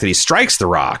the fact that he strikes the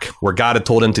rock, where God had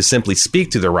told him to simply speak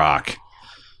to the rock.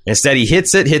 Instead, he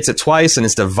hits it twice, and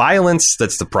it's the violence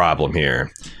that's the problem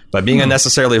here. By being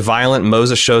unnecessarily violent,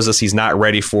 Moses shows us he's not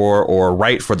ready for or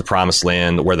right for the promised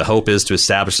land, where the hope is to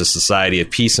establish a society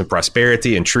of peace and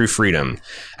prosperity and true freedom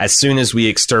as soon as we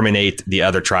exterminate the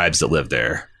other tribes that live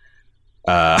there.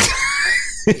 Okay.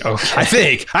 I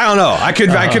think. I don't know. I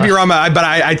could be wrong, but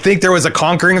I think there was a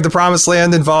conquering of the promised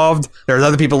land involved. There was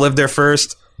other people lived there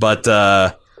first, but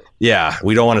yeah,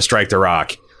 we don't want to strike the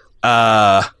rock.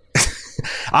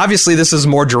 Obviously, this is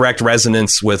more direct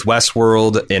resonance with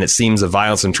Westworld and its themes of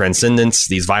violence and transcendence,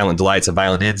 these violent delights of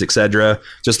violent ends, etc.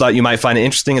 Just thought you might find it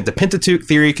interesting that the Pentateuch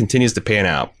theory continues to pan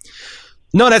out.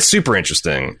 No, that's super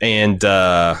interesting. And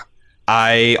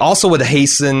I also would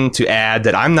hasten to add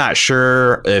that I'm not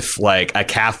sure if like a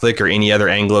Catholic or any other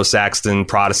Anglo-Saxon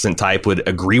Protestant type would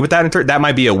agree with that. That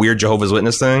might be a weird Jehovah's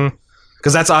Witness thing.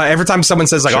 Because that's every time someone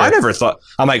says like, sure. Oh, I never thought,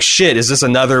 I'm like, shit, is this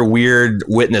another weird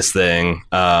witness thing?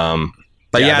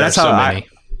 But yeah, that's how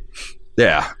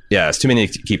it's too many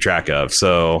to keep track of.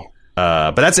 So,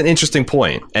 but that's an interesting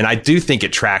point. And I do think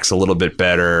it tracks a little bit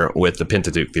better with the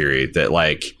Pentateuch theory that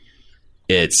like,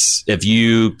 it's, if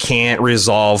you can't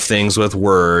resolve things with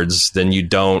words, then you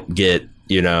don't get,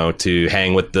 to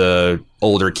hang with the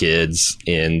older kids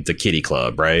in the kiddie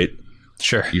club, right?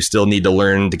 Sure. You still need to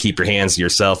learn to keep your hands to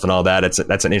yourself and all that.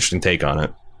 That's an interesting take on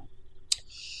it.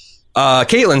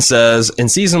 Caitlin says, in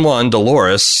season 1,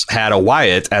 Dolores had a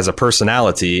Wyatt as a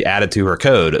personality added to her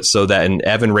code, so that in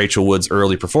Evan Rachel Wood's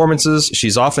early performances,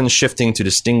 she's often shifting to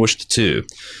distinguish the two.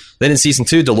 Then in season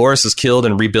 2, Dolores is killed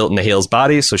and rebuilt into Hale's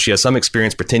body, so she has some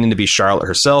experience pretending to be Charlotte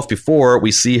herself before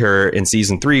we see her in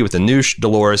season 3 with a new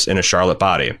Dolores in a Charlotte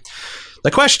body.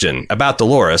 The question about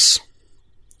Dolores,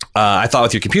 I thought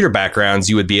with your computer backgrounds,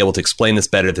 you would be able to explain this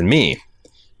better than me.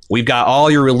 We've got all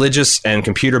your religious and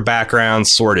computer backgrounds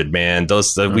sorted, man.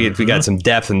 We got some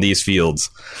depth in these fields.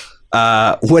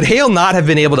 Would Hale not have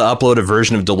been able to upload a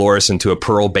version of Dolores into a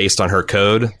Pearl based on her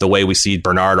code, the way we see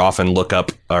Bernard often hook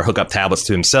up tablets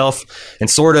to himself, and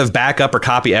sort of back up or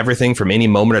copy everything from any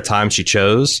moment of time she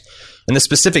chose? In this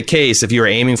specific case, if you are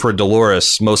aiming for a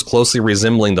Dolores most closely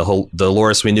resembling the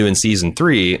Dolores we knew in season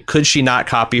 3, could she not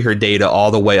copy her data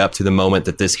all the way up to the moment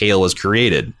that this Hale was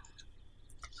created?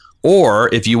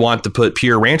 Or if you want to put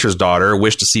pure rancher's daughter,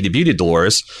 wish to see the beauty of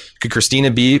Dolores, could Christina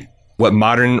be what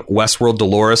modern Westworld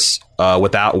Dolores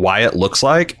without Wyatt looks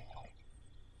like?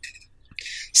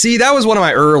 See, that was one of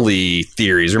my early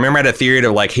theories. Remember I had a theory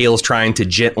that like Hale's trying to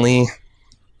gently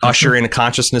usher in a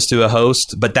consciousness to a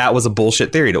host, but that was a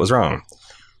bullshit theory that was wrong.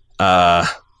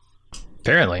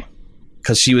 Apparently.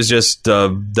 Because she was just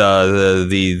the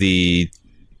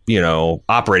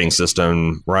operating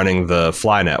system running the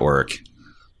Fly network.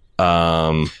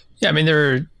 I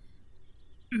mean,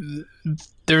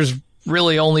 there's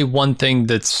really only one thing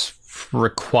that's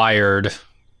required,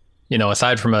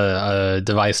 aside from a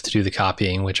device to do the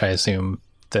copying, which I assume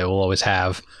that we'll always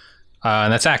have,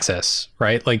 and that's access,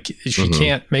 right? Like, she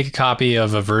can't make a copy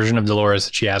of a version of Dolores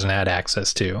that she hasn't had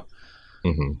access to.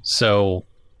 Mm-hmm. So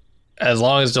as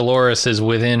long as Dolores is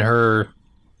within her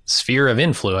sphere of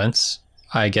influence,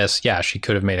 I guess, yeah, she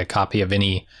could have made a copy of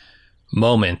any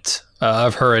moment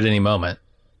of her at any moment.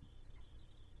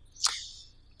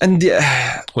 And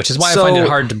which is why I find it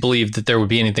hard to believe that there would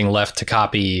be anything left to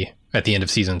copy at the end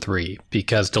of season 3,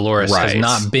 because Dolores has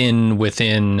not been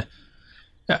within.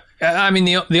 I mean,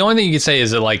 the only thing you could say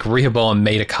is that like Rehoboam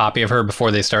made a copy of her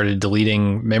before they started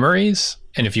deleting memories,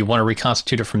 and if you want to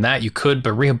reconstitute it from that, you could.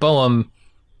 But Rehoboam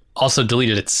also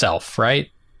deleted itself, right?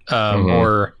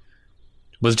 Or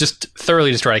was just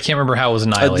thoroughly destroyed. I can't remember how it was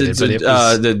annihilated, but it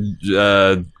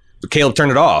was. Caleb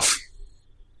turned it off.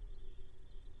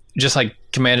 Just like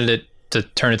commanded it to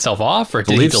turn itself off, or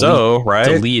did he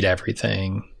delete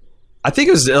everything? I think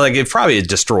it was like it probably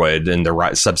destroyed in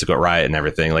the subsequent riot and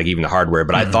everything, like even the hardware.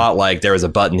 But I thought like there was a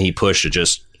button he pushed that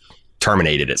just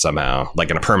terminated it somehow, like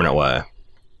in a permanent way.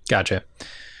 Gotcha.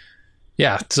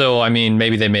 Yeah, so I mean,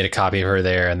 maybe they made a copy of her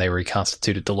there and they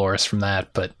reconstituted Dolores from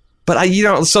that, but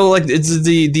so like it's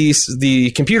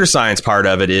the computer science part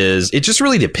of it is it just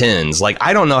really depends. Like,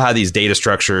 I don't know how these data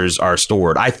structures are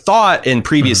stored. I thought in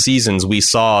previous seasons we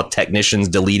saw technicians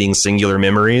deleting singular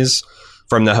memories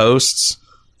from the hosts.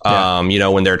 Yeah.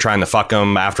 When they're trying to fuck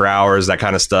them after hours, that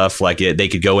kind of stuff. Like they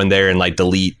could go in there and like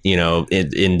delete,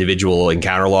 individual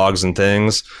encounter logs and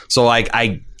things. So like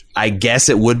I guess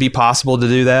it would be possible to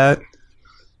do that.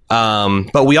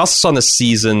 But we also saw in this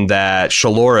season that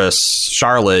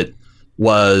Charlotte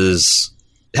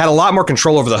had a lot more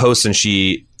control over the host than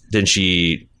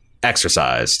she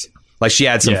exercised. Like she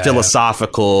had some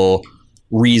philosophical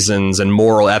reasons and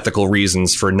moral, ethical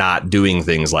reasons for not doing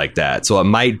things like that. So it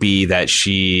might be that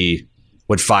she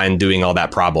would find doing all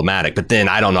that problematic. But then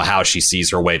I don't know how she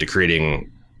sees her way to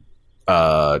creating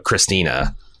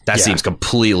Christina. That seems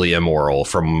completely immoral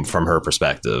from her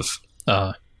perspective.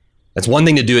 It's one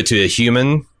thing to do it to a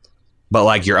human, but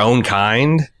like your own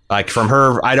kind, like from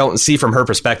her, I don't see from her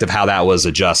perspective how that was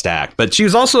a just act. But she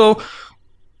was also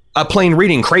a plain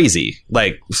reading crazy,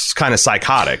 like kind of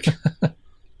psychotic.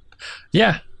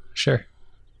 Yeah, sure.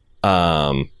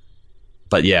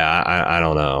 But yeah, I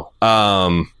don't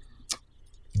know.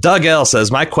 Doug L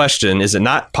says, my question, is it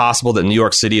not possible that New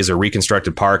York City is a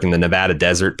reconstructed park in the Nevada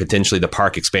desert, potentially the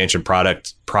park expansion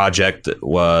project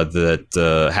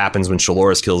that happens when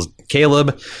Dolores kills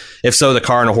Caleb? If so, the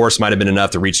car and a horse might have been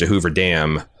enough to reach the Hoover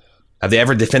Dam. Have they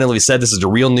ever definitively said this is the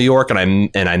real New York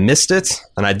and I missed it?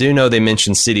 And I do know they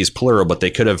mentioned cities plural, but they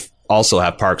could have also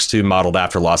have parks too, modeled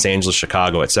after Los Angeles,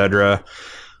 Chicago, etc.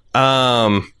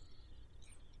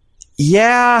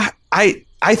 Yeah,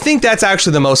 I think that's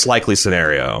actually the most likely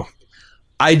scenario.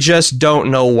 I just don't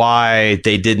know why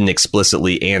they didn't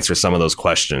explicitly answer some of those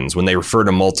questions when they refer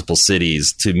to multiple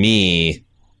cities. To me,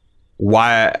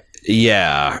 why?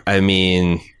 Yeah, I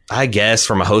mean, I guess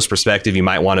from a host perspective, you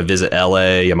might want to visit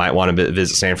LA, you might want to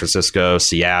visit San Francisco,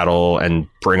 Seattle, and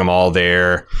bring them all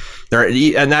there. But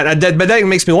that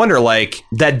makes me wonder, like,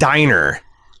 that diner,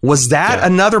 was that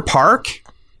another park?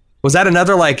 Was that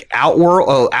another like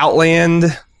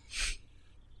Outland,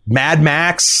 Mad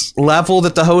Max level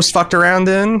that the host fucked around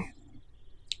in?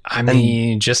 I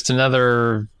mean, just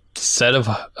another set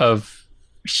of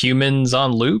humans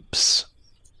on loops.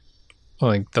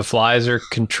 Like the flies are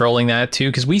controlling that too,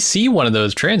 because we see one of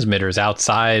those transmitters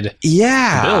outside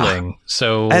the building.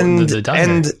 So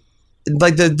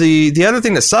like the other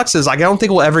thing that sucks is, like, I don't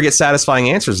think we'll ever get satisfying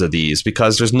answers to these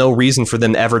because there's no reason for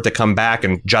them ever to come back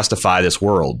and justify this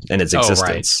world and its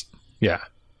existence. Right. Yeah.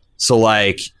 So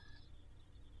like,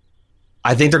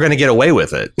 I think they're going to get away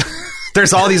with it.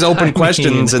 There's all these open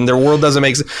questions and their world doesn't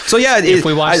make sense. So yeah, if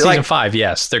we watch season 5,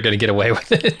 yes, they're going to get away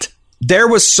with it. There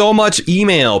was so much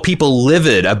email, people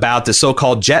livid about the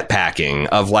so-called jetpacking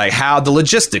of like how the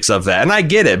logistics of that. And I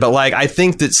get it. But like, I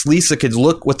think that Lisa could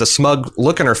look with the smug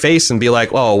look in her face and be like,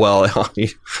 oh, well,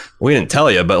 we didn't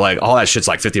tell you, but like all that shit's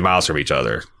like 50 miles from each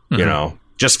other, you know,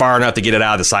 just far enough to get it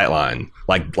out of the sight line,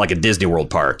 like a Disney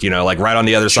World park, you know, like right on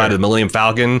the other side of the Millennium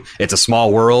Falcon. It's a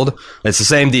small world. It's the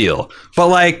same deal. But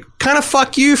like, kind of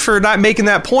fuck you for not making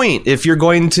that point if you're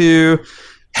going to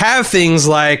have things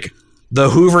like the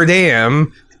Hoover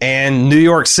Dam and New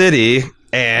York City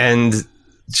and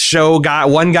show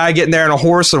one guy getting there on a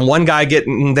horse and one guy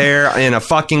getting there in a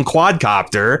fucking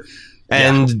quadcopter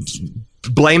and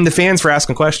blame the fans for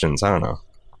asking questions. I don't know.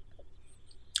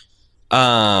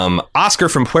 Oscar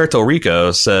from Puerto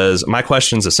Rico says, my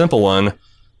question's a simple one.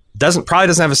 Probably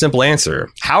doesn't have a simple answer.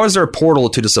 How is there a portal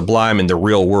to the sublime in the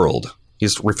real world?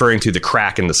 He's referring to the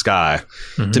crack in the sky.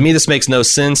 Mm-hmm. To me, this makes no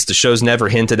sense. The show's never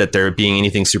hinted at there being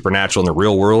anything supernatural in the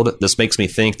real world. This makes me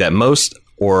think that most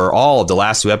or all of the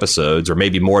last 2 episodes, or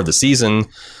maybe more of the season,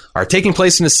 are taking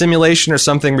place in a simulation or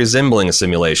something resembling a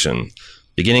simulation.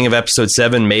 Beginning of episode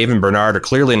 7, Maeve and Bernard are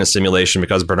clearly in a simulation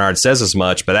because Bernard says as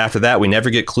much, but after that, we never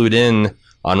get clued in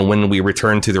on when we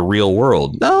return to the real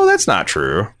world. No, that's not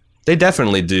true. They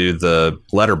definitely do the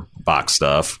letterbox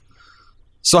stuff.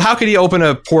 So how could he open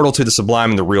a portal to the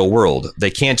sublime in the real world? They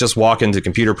can't just walk into a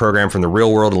computer program from the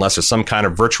real world unless there's some kind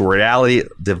of virtual reality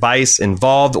device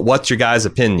involved. What's your guys'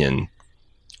 opinion?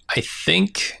 I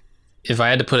think if I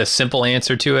had to put a simple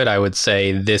answer to it, I would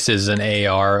say this is an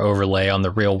AR overlay on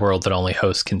the real world that only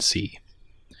hosts can see.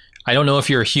 I don't know if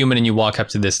you're a human and you walk up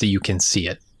to this that you can see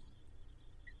it.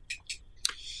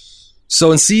 So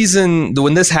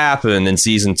when this happened in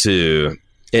season 2,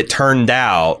 it turned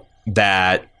out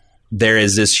that there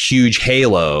is this huge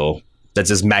halo that's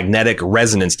this magnetic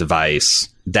resonance device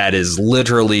that is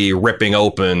literally ripping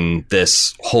open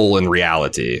this hole in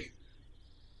reality.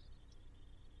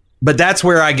 But that's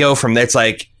where I go from. It's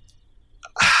like,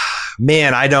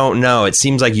 Man, I don't know. It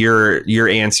seems like your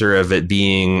answer of it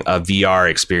being a VR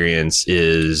experience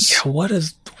is... Yeah, what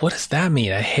does that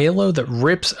mean? A halo that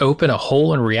rips open a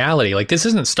hole in reality? Like, this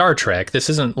isn't Star Trek. This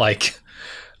isn't like,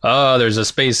 oh, there's a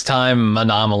space-time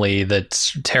anomaly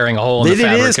that's tearing a hole in the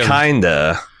fabric. It is kind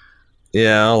of...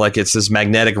 like it's this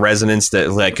magnetic resonance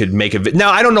that could make a... Now,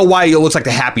 I don't know why it looks like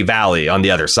the Happy Valley on the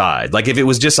other side. Like, if it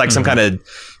was just like some kind of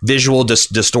visual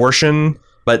distortion...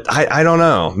 But I don't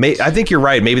know. I think you're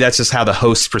right. Maybe that's just how the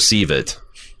hosts perceive it.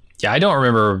 Yeah, I don't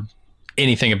remember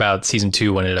anything about season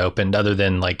 2 when it opened, other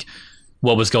than like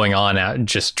what was going on out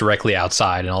just directly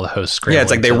outside and all the hosts screaming. Yeah,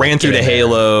 it's like they ran through the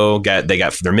halo, they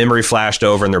got their memory flashed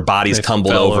over, and their bodies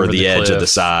tumbled over the edge of the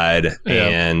side. Yep.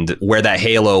 And where that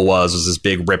halo was this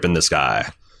big rip in the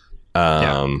sky.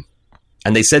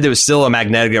 And they said there was still a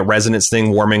magnetic resonance thing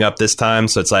warming up this time.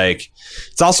 So it's like,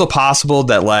 it's also possible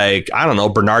that, like, I don't know,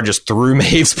 Bernard just threw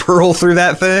Maeve's pearl through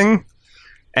that thing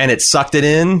and it sucked it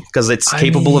in because it's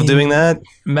capable of doing that.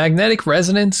 Magnetic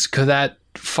resonance, could that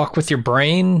fuck with your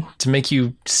brain to make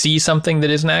you see something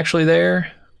that isn't actually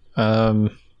there?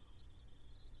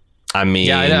 I mean,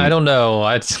 yeah, I don't know. We'd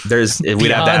have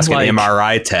to ask an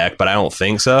MRI tech, but I don't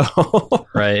think so.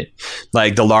 Right.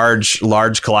 Like the large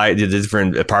the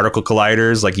different particle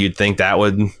colliders, like you'd think that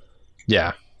would,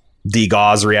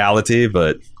 degauze reality,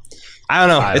 but I don't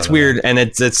know. It's weird, and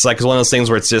it's like one of those things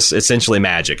where it's just essentially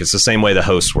magic. It's the same way the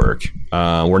hosts work.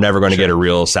 We're never going to get a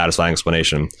real satisfying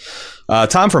explanation.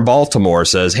 Tom from Baltimore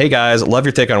says, "Hey guys, love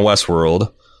your take on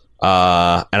Westworld.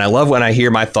 And I love when I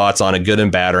hear my thoughts on a good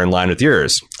and bad are in line with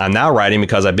yours. I'm now writing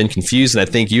because I've been confused, and I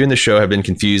think you and the show have been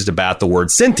confused about the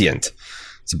word sentient.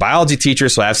 As a biology teacher,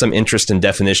 so I have some interest in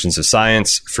definitions of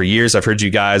science. For years, I've heard you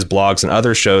guys, blogs, and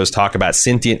other shows talk about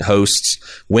sentient hosts.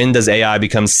 When does AI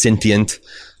become sentient?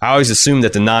 I always assumed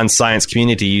that the non-science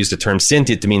community used the term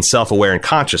sentient to mean self-aware and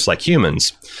conscious like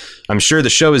humans. I'm sure the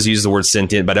show has used the word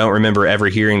sentient, but I don't remember ever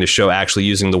hearing the show actually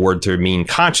using the word to mean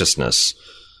consciousness.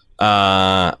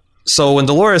 So when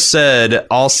Dolores said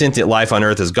all sentient life on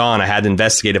Earth is gone, I had to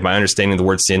investigate if my understanding of the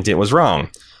word sentient was wrong.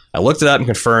 I looked it up and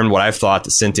confirmed what I've thought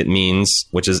that sentient means,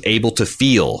 which is able to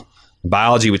feel. In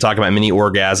biology, we talk about many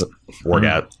organisms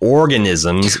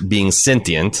being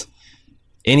sentient.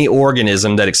 Any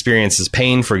organism that experiences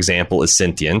pain, for example, is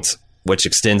sentient, which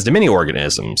extends to many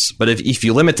organisms. But if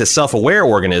you limit to self-aware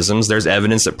organisms, there's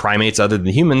evidence that primates other than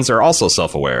humans are also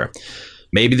self-aware.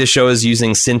 Maybe the show is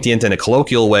using sentient in a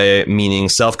colloquial way, meaning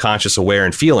self-conscious, aware,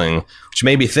 and feeling, which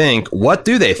made me think, what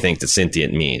do they think that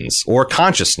sentient means? Or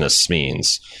consciousness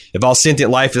means? If all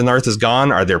sentient life on Earth is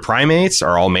gone, are there primates?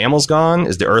 Are all mammals gone?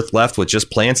 Is the Earth left with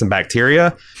just plants and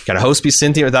bacteria? Can a host be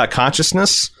sentient without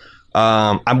consciousness?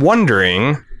 I'm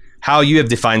wondering how you have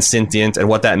defined sentient and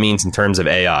what that means in terms of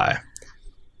AI.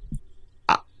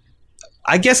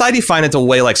 I guess I define it the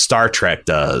way like Star Trek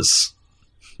does.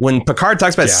 When Picard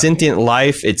talks about sentient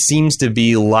life, it seems to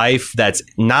be life that's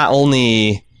not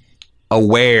only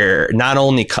aware, not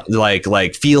only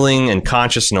like feeling and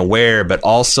conscious and aware, but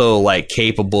also like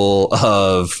capable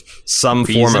of some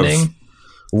form of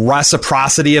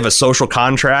reciprocity of a social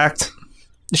contract.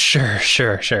 Sure.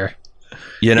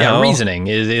 You know, yeah, reasoning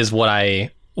is what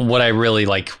I really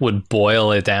like would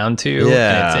boil it down to.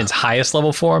 Yeah, in its highest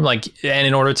level form. Like, and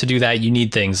in order to do that, you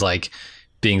need things like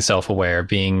being self-aware,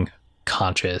 being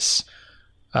conscious,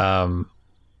 being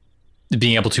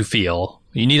able to feel.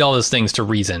 You need all those things to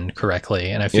reason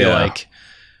correctly, and I feel like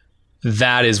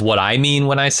that is what I mean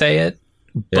when I say it.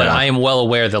 But I am well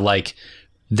aware that like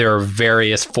there are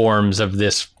various forms of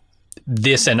this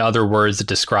and other words that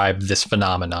describe this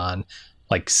phenomenon,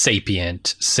 like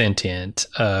sapient, sentient,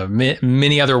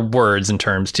 many other words and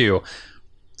terms too.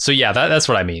 So yeah, that's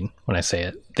what I mean when I say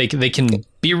it. They can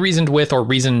be reasoned with or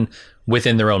reason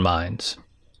within their own minds.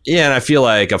 Yeah, and I feel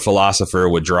like a philosopher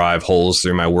would drive holes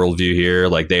through my worldview here.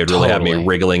 Like they would really have me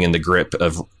wriggling in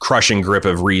the crushing grip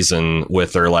of reason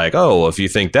with their like, oh, if you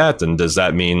think that, then does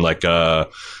that mean like,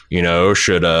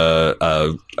 should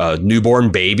a newborn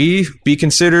baby be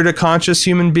considered a conscious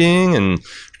human being? And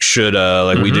should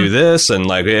we do this? And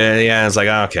like, it's like,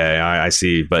 okay, I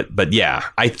see. But yeah,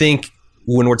 I think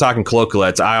when we're talking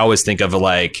colloquials, I always think of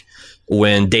like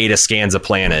when Data scans a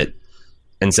planet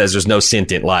and says there's no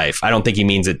sentient life. I don't think he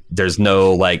means that there's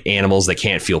no like animals that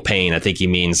can't feel pain. I think he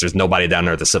means there's nobody down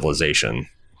there at the civilization.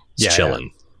 It's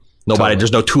chilling. Nobody. Totally.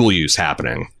 There's no tool use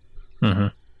happening.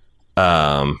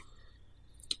 Mm-hmm.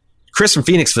 Chris from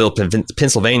Phoenixville,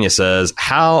 Pennsylvania says,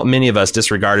 how many of us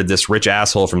disregarded this rich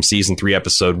asshole from season 3,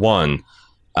 episode 1?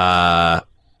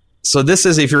 So this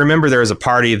is, if you remember, there was a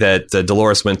party that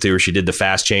Dolores went to where she did the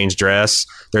fast change dress.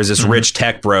 There's this rich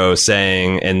tech bro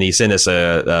saying, and he sent us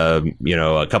a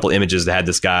couple images that had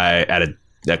this guy at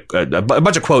a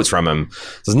bunch of quotes from him.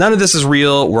 Says, none of this is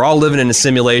real. We're all living in a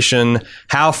simulation.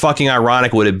 How fucking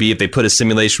ironic would it be if they put a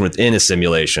simulation within a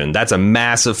simulation? That's a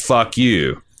massive fuck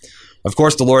you. Of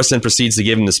course, Dolores then proceeds to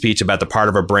give him the speech about the part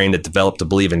of her brain that developed to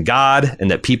believe in God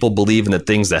and that people believe in the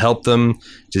things that help them,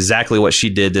 which is exactly what she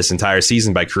did this entire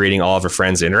season by creating all of her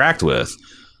friends to interact with.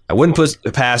 I wouldn't put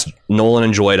past Nolan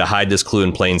and Joy to hide this clue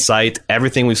in plain sight.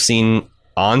 Everything we've seen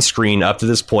on screen up to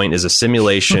this point is a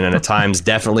simulation, and at times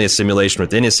definitely a simulation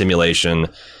within a simulation.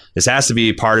 This has to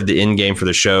be part of the end game for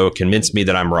the show. Convince me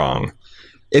that I'm wrong.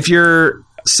 If you're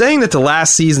saying that the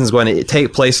last season is going to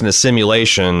take place in a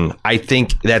simulation, I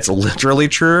think that's literally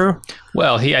true.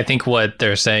 Well, I think what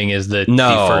they're saying is that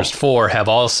the first 4 have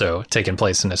also taken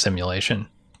place in a simulation.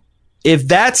 If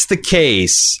that's the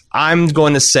case, I'm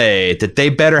going to say that they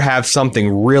better have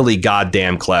something really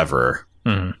goddamn clever.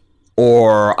 Mm-hmm.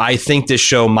 Or I think this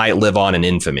show might live on in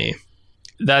infamy.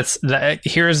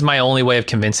 Here's my only way of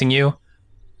convincing you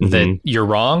that you're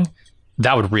wrong.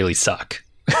 That would really suck.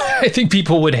 I think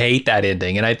people would hate that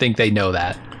ending, and I think they know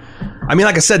that. I mean,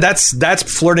 like I said, that's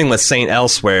flirting with Saint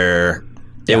Elsewhere.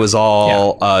 It was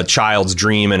all a child's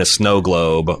dream in a snow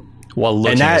globe. Well,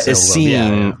 and that is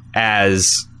seen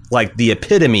as like the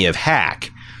epitome of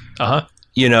hack.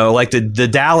 You know, like the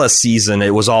Dallas season,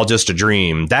 it was all just a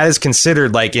dream. That is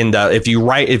considered like if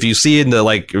you see in the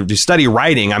like if you study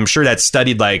writing, I'm sure that's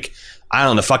studied like, I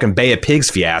don't know, the fucking Bay of Pigs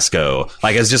fiasco.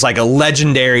 Like, it's just like a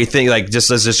legendary thing, like just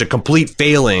as just a complete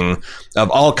failing of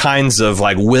all kinds of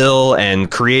like will and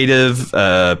creative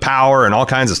power and all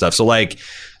kinds of stuff. So like,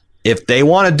 if they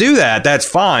want to do that, that's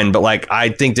fine. But like, I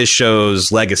think this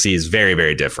show's legacy is very,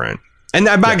 very different. And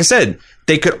like I said,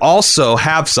 they could also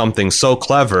have something so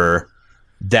clever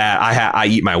that I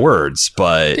eat my words.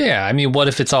 But yeah, I mean, what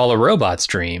if it's all a robot's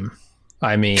dream?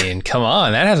 I mean, come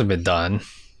on, that hasn't been done.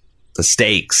 The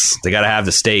steaks. They got to have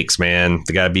the steaks, man.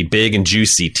 They got to be big and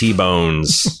juicy,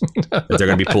 T-bones. If they're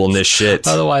going to be pulling this shit.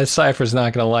 Otherwise, Cypher's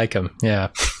not going to like them. Yeah.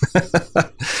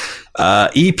 EP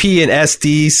and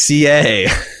SDCA.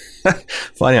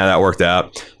 Funny how that worked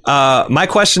out. My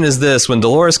question is this. When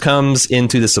Dolores comes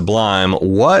into the Sublime,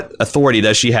 what authority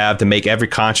does she have to make every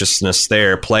consciousness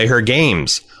there play her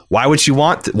games? Why would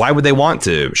they want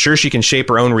to? Sure, she can shape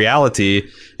her own reality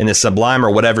in the Sublime or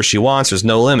whatever she wants. There's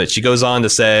no limit. She goes on to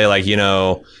say, like, you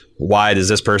know, why does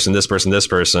this person?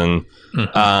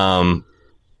 Mm-hmm.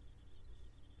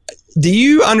 Do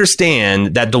you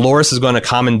understand that Dolores is going to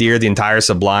commandeer the entire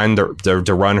Sublime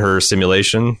to run her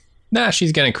simulation? Nah,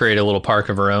 she's going to create a little park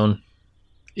of her own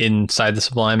inside the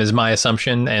Sublime is my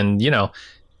assumption. And, you know,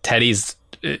 Teddy's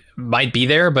might be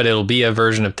there, but it'll be a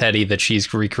version of Teddy that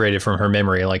she's recreated from her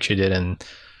memory, like she did in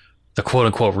the quote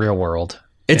unquote real world.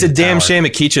 It's a damn shame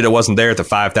Akichita wasn't there at the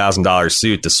 $5,000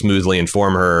 suit to smoothly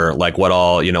inform her, like,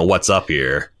 what's up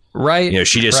here. Right. You know,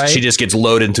 she just gets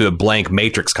loaded into a blank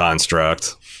matrix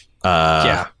construct.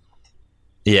 Yeah.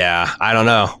 I don't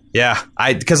know. Yeah.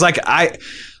 Because like I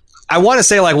want to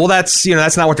say like, well, that's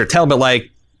not what they're telling, but like,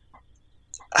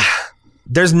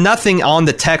 there's nothing on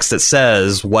the text that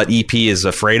says what EP is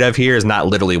afraid of here is not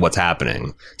literally what's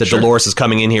happening. That Dolores is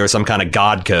coming in here with some kind of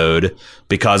God code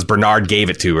because Bernard gave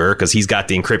it to her because he's got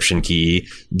the encryption key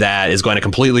that is going to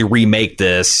completely remake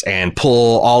this and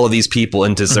pull all of these people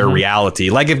into their reality.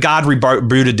 Like if God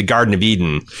rebooted the Garden of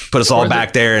Eden, put us all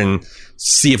back there and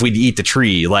see if we'd eat the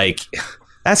tree. Like,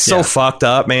 that's so fucked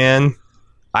up, man.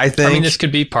 I think. This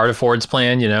could be part of Ford's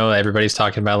plan. You know, everybody's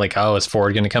talking about like, oh, is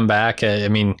Ford going to come back? I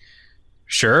mean,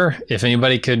 sure. If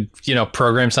anybody could,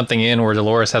 program something in where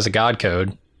Dolores has a God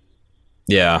code.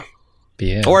 Yeah.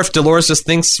 Or if Dolores just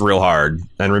thinks real hard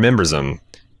and remembers them.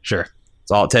 Sure.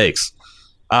 That's all it takes.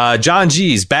 John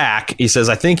G's back. He says,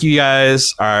 I think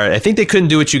they couldn't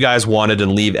do what you guys wanted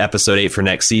and leave episode 8 for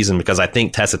next season because I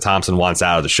think Tessa Thompson wants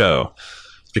out of the show.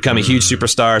 Become a huge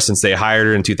superstar since they hired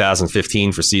her in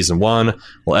 2015 for season 1.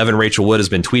 Well, Evan Rachel Wood has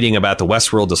been tweeting about the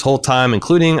Westworld this whole time,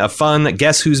 including a fun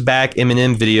Guess Who's Back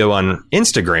Eminem video on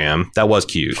Instagram. That was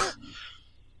cute.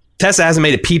 Tessa hasn't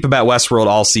made a peep about Westworld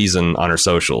all season on her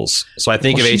socials. So I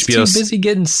think if she's HBO's too busy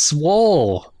getting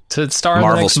swole to star in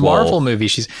the next Marvel movie.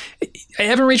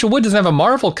 Evan Rachel Wood doesn't have a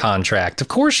Marvel contract. Of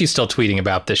course she's still tweeting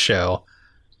about this show.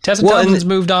 Tessa Thompson's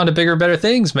moved on to bigger, better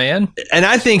things, man. And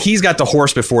I think he's got the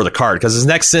horse before the cart because his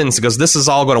next sentence goes, "This is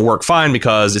all going to work fine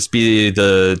because we'll be in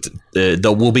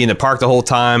the park the whole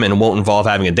time and it won't involve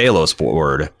having a Delos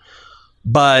word."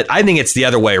 But I think it's the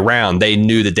other way around. They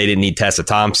knew that they didn't need Tessa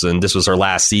Thompson. This was her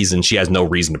last season. She has no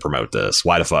reason to promote this.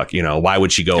 Why the fuck? Why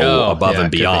would she go above and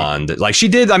beyond? Like she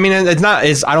did. I mean, I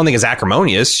don't think it's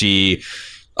acrimonious. She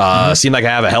seemed like I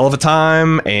have a hell of a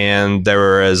time. And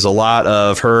there was a lot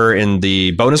of her in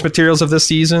the bonus materials of this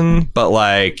season. But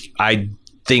like, I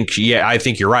think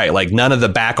you're right. Like none of the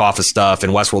back office stuff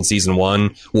in Westworld season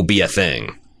 1 will be a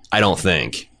thing. I don't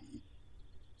think.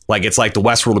 Like it's like the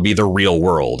Westworld will be the real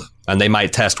world. And they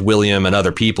might test William and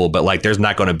other people, but like there's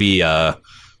not going to be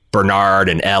Bernard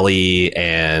and Ellie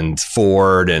and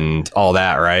Ford and all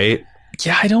that, right?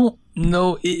 Yeah, I don't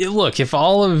know. Look, if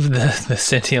all of the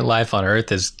sentient life on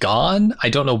Earth is gone, I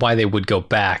don't know why they would go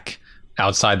back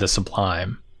outside the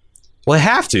Sublime. Well, they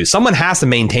have to. Someone has to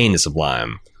maintain the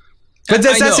Sublime. But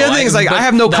that's the other thing is like I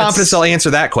have no confidence they'll answer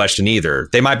that question either.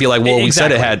 They might be like, well, we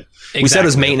said we said it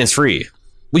was maintenance free.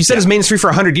 Well, you said it was maintenance free for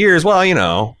 100 years.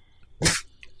 Well,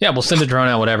 Yeah, we'll send a drone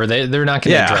out, whatever. They're not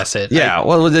going to address it. Yeah,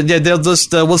 they'll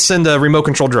just we'll send remote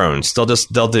control drones. They'll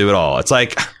do it all. It's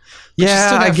like, I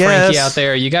guess Frankie out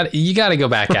there. You got to go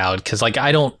back out because like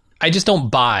I just don't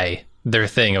buy their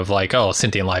thing of like, oh,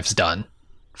 sentient life's done.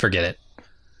 Forget it.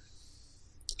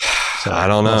 So, I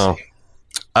don't know.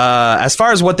 As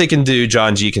far as what they can do,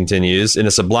 John G continues, in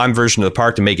a Sublime version of the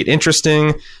park to make it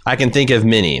interesting, I can think of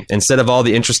many. Instead of all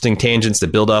the interesting tangents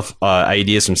that build off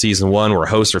ideas from season 1 where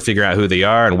hosts are figuring out who they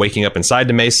are and waking up inside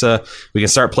the Mesa, we can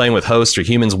start playing with hosts or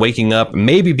humans waking up,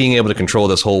 maybe being able to control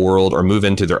this whole world or move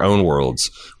into their own worlds.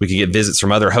 We can get visits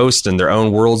from other hosts and their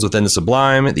own worlds within the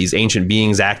Sublime, these ancient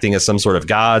beings acting as some sort of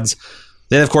gods.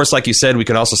 Then, of course, like you said, we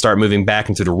can also start moving back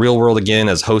into the real world again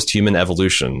as host-human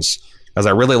evolutions. As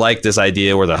I really like this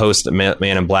idea where the host, Man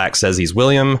in Black, says he's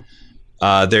William.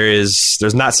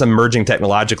 There's not some merging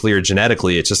technologically or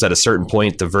genetically. It's just at a certain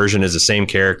point, the version is the same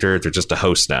character. They're just a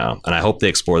host now. And I hope they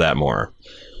explore that more.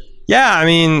 Yeah, I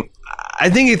mean, I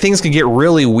think things can get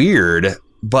really weird.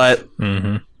 But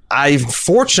I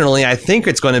think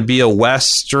it's going to be a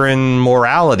Western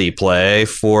morality play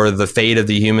for the fate of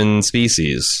the human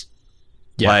species.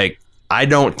 Yeah. Like, I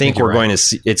don't think we're going to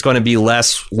see, it's going to be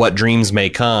less What Dreams May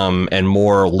Come and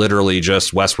more literally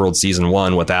just Westworld season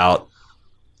 1 without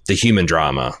the human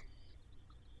drama.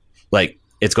 Like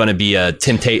it's going to be a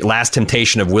last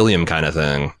temptation of William kind of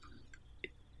thing.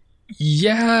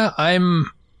 Yeah, and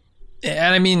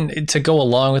I mean, to go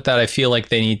along with that, I feel like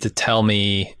they need to tell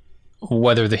me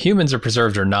whether the humans are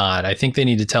preserved or not. I think they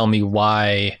need to tell me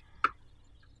why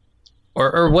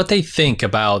or what they think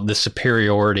about the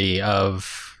superiority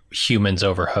of humans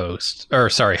over hosts, or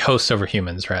sorry, hosts over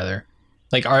humans rather.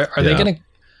 Like are they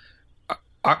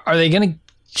gonna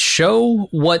show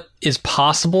what is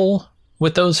possible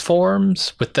with those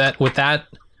forms, with that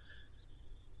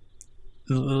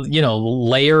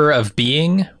layer of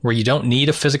being where you don't need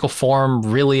a physical form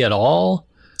really at all?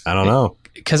 I don't know,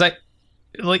 because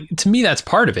to me that's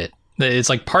part of it. It's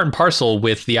like part and parcel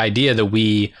with the idea that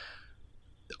we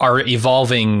are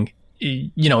evolving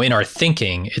in our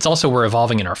thinking. It's also we're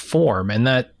evolving in our form, and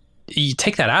that you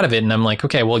take that out of it and I'm like,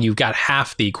 okay, well, you've got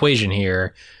half the equation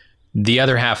here. The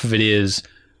other half of it is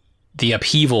the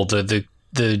upheaval, the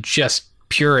just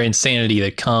pure insanity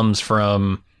that comes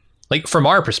from, like, from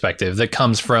our perspective, that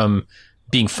comes from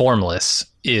being formless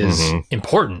is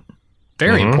important,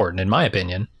 very important in my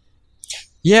opinion.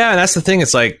 Yeah, and that's the thing.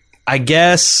 It's like, I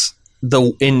guess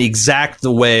in exact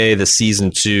the way the season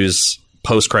 2's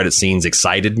post-credit scenes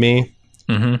excited me.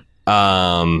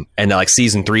 And like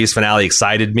season 3's finale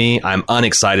excited me. I'm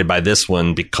unexcited by this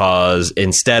one because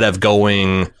instead of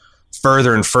going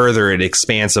further and further in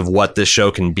expanse of what this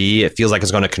show can be, it feels like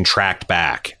it's going to contract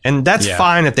back. And that's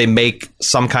fine if they make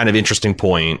some kind of interesting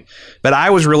point. But I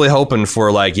was really hoping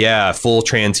for full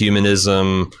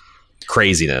transhumanism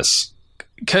craziness.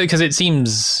 Because it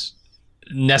seems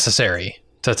necessary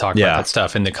to talk about that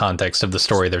stuff in the context of the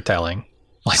story they're telling.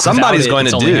 Like somebody's going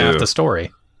to do half the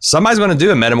story. Somebody's going to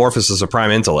do a metamorphosis of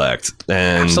prime intellect.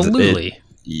 And absolutely.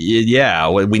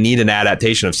 We need an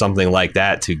adaptation of something like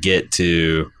that to get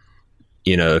to,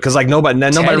 because like nobody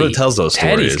really tells those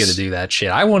stories. Teddy's going to do that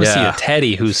shit. I want to see a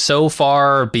Teddy who's so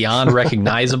far beyond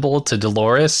recognizable to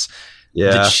Dolores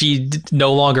that she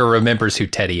no longer remembers who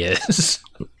Teddy is.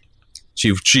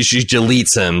 She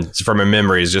deletes him from her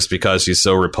memories just because she's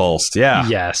so repulsed. Yeah.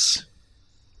 Yes.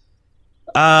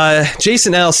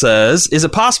 Jason L says, is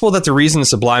it possible that the reason the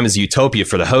Sublime is utopia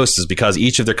for the host is because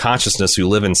each of their consciousness who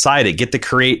live inside it get to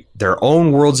create their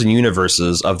own worlds and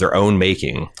universes of their own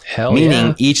making?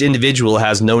 Meaning each individual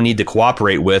has no need to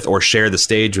cooperate with or share the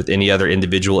stage with any other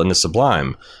individual in the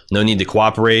Sublime. No need to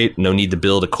cooperate, no need to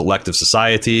build a collective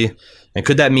society. And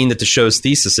could that mean that the show's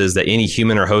thesis is that any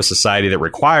human or host society that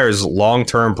requires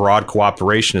long-term broad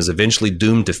cooperation is eventually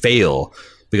doomed to fail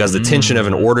because the tension of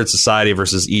an ordered society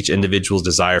versus each individual's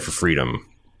desire for freedom?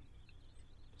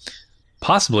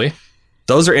 Possibly.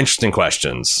 Those are interesting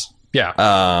questions. Yeah.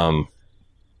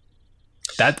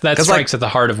 That strikes at the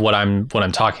heart of what I'm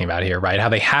talking about here, right? How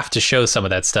they have to show some of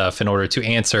that stuff in order to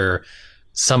answer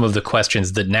some of the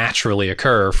questions that naturally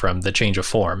occur from the change of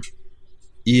form.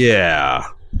 Yeah.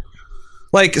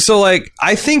 I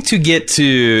think to get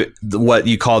to what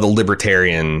you call the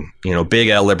libertarian, big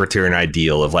L libertarian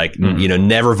ideal of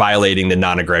never violating the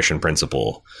non-aggression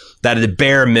principle, that at the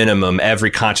bare minimum,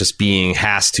 every conscious being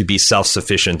has to be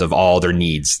self-sufficient of all their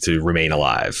needs to remain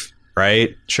alive,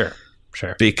 right? Sure.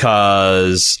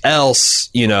 Because else,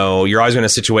 you're always in a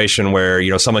situation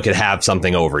where, someone could have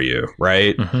something over you,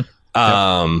 right?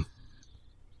 Mm-hmm.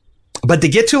 But to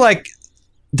get to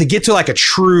a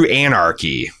true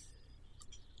anarchy,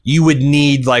 you would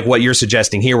need what you're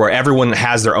suggesting here, where everyone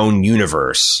has their own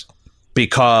universe,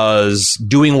 because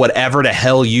doing whatever the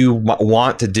hell you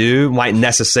want to do might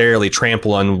necessarily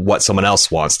trample on what someone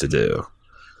else wants to do.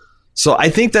 So I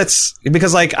think that's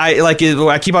because we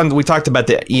talked about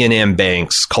the E&M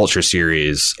Banks culture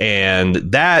series, and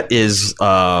that is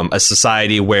a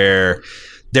society where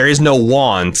there is no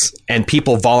want and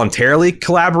people voluntarily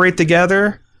collaborate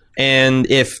together. And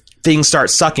if things start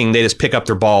sucking, they just pick up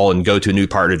their ball and go to a new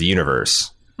part of the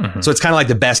universe. Mm-hmm. So it's kind of like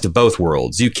the best of both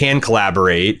worlds. You can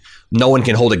collaborate. No one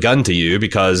can hold a gun to you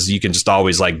because you can just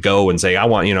always go and say, I'm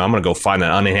going to go find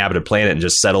an uninhabited planet and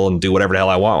just settle and do whatever the hell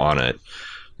I want on it.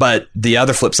 But the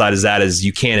other flip side is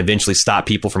you can eventually stop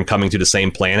people from coming to the same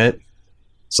planet.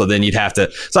 So then you'd have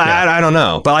to. So yeah. I don't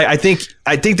know, but I think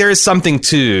there is something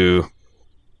to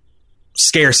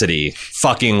scarcity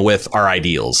fucking with our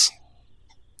ideals.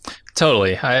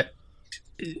 Totally.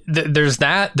 There's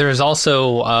that. There's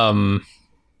also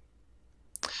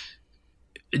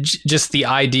just the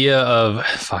idea of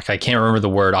I can't remember the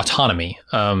word, autonomy.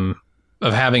 Of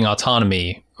having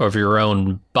autonomy over your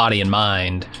own body and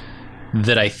mind,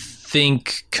 that I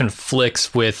think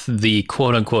conflicts with the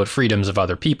quote unquote freedoms of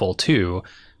other people too,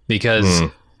 because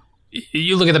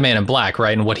you look at the Man in Black,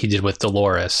 right, and what he did with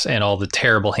Dolores and all the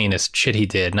terrible, heinous shit he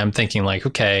did, and I'm thinking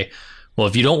okay. Well,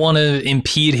 if you don't want to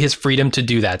impede his freedom to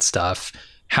do that stuff,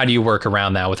 how do you work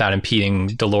around that without impeding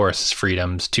Dolores'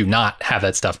 freedoms to not have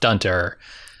that stuff done to her?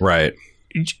 Right.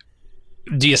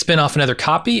 Do you spin off another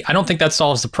copy? I don't think that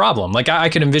solves the problem. I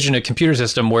could envision a computer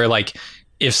system where,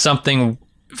 if something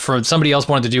for somebody else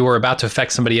wanted to do or about to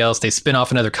affect somebody else, they spin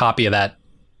off another copy of that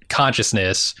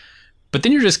consciousness. But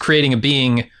then you're just creating a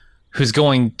being who's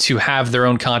going to have their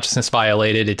own consciousness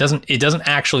violated. It doesn't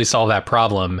actually solve that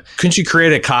problem. Couldn't you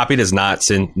create a copy that's not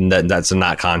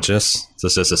conscious?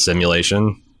 It's just a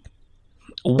simulation.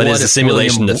 But is the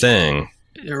simulation the thing?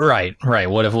 Right.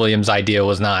 What if William's idea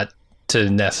was not to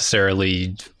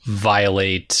necessarily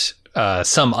violate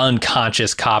some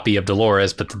unconscious copy of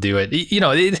Dolores, but to do it?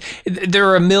 There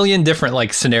are a million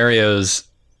different scenarios,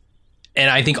 and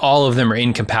I think all of them are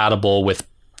incompatible with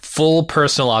full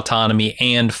personal autonomy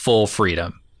and full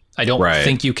freedom. I don't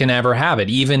think you can ever have it,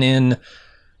 even in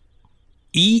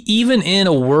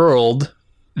a world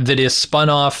that is spun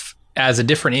off as a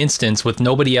different instance with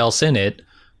nobody else in it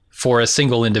for a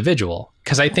single individual.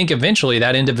 Because I think eventually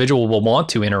that individual will want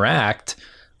to interact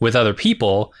with other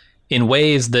people in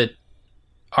ways that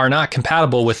are not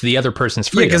compatible with the other person's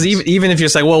freedom. Yeah, because even if you're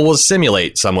saying, well, we'll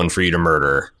simulate someone for you to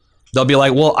murder, they'll be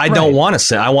like, well, I don't want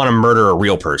to I want to murder a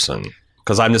real person.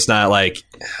 Because I'm just not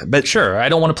but sure, I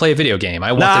don't want to play a video game.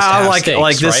 I want this to have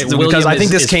stakes, this, right? Because I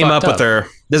think this came up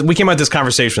with we came up with this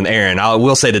conversation with Aaron. I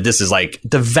will say that this is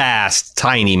the vast,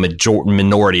 tiny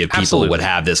minority of people would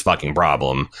have this fucking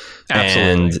problem.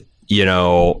 Absolutely. And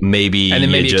maybe and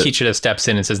then maybe Akichita steps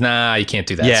in and says, "Nah, you can't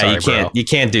do that. Yeah, Sorry, you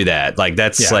can't do that.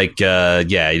 That's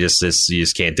you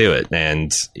just can't do it."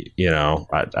 And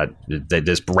they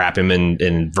just wrap him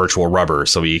in virtual rubber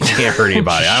so he can't hurt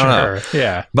anybody. I don't know.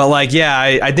 Yeah, but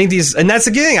I think and that's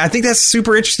again, I think that's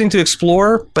super interesting to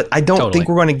explore. But I don't think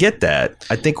we're going to get that.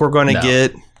 I think we're going to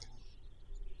get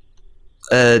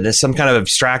some kind of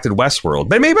abstracted Westworld.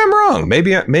 But maybe I'm wrong.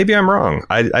 Maybe I'm wrong.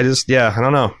 I just I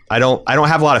don't know. I don't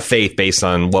have a lot of faith based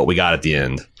on what we got at the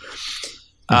end.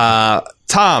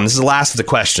 Tom, this is the last of the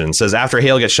questions. Says, after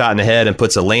Hale gets shot in the head and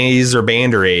puts a laser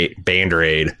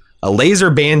band-aid a laser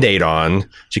Band-Aid on.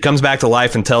 She comes back to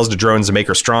life and tells the drones to make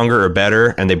her stronger or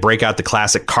better, and they break out the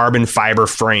classic carbon fiber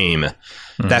frame.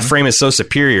 That frame is so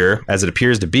superior, as it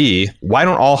appears to be, why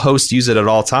don't all hosts use it at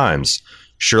all times?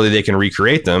 Surely they can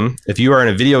recreate them. If you are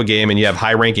in a video game and you have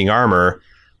high-ranking armor,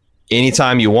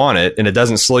 anytime you want it, and it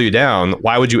doesn't slow you down,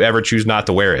 why would you ever choose not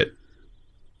to wear it?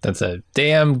 That's a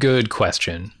damn good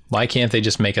question. Why can't they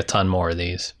just make a ton more of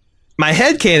these? My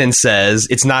headcanon says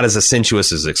it's not as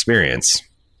sensuous as experience.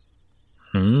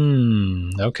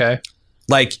 Okay.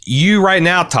 Like, you right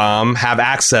now, Tom, have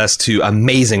access to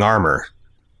amazing armor.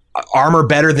 Armor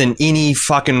better than any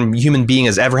fucking human being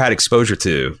has ever had exposure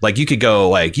to. Like, you could go,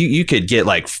 like, you could get,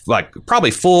 like probably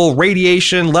full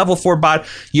radiation, level 4 bot.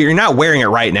 You're not wearing it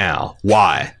right now.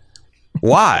 Why?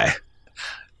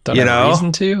 Don't have a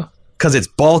reason to? Because it's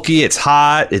bulky, it's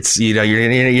hot, it's, you're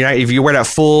not, if you wear that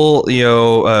full,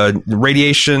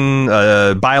 radiation,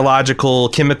 biological,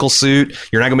 chemical suit,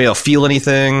 you're not gonna be able to feel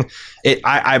anything.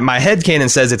 My headcanon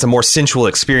says it's a more sensual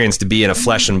experience to be in a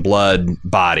flesh and blood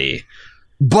body.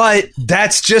 But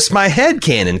that's just my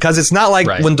headcanon, because it's not like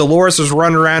when Dolores was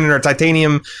running around in her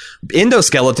titanium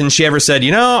endoskeleton, she ever said,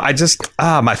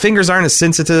 my fingers aren't as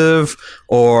sensitive,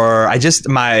 or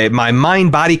my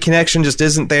mind-body connection just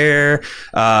isn't there.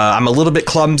 I'm a little bit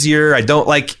clumsier. I don't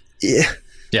like... Yeah.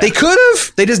 They could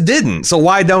have. They just didn't. So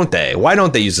why don't they? Why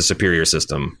don't they use a superior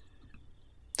system?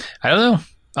 I don't know.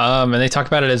 And they talk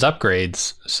about it as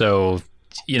upgrades. So...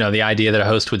 the idea that a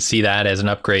host would see that as an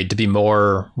upgrade to be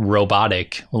more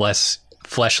robotic, less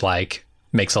flesh-like,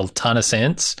 makes a ton of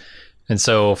sense. And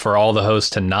so for all the hosts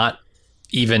to not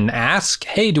even ask,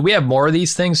 hey, do we have more of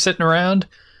these things sitting around?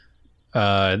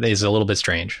 Is a little bit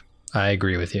strange. I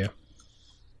agree with you.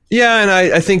 Yeah, and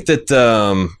I think that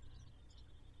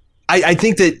I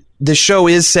think that the show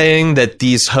is saying that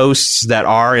these hosts that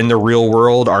are in the real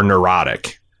world are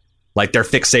neurotic. Like, their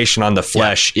fixation on the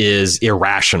flesh is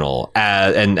irrational,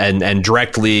 and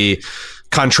directly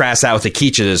contrasts that with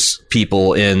Akicha's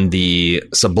people in the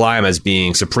Sublime as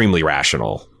being supremely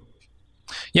rational.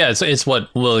 Yeah, it's what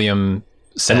William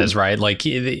says, right? Like,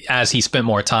 as he spent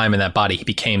more time in that body, he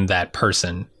became that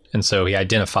person, and so he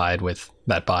identified with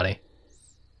that body.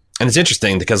 And it's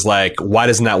interesting because, like, why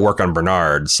doesn't that work on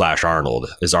Bernard/Arnold?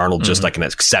 Is Arnold just like an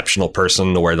exceptional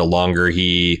person, where the longer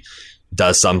he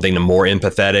does something, the more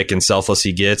empathetic and selfless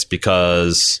he gets?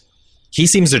 Because he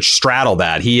seems to straddle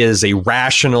that. He is a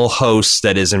rational host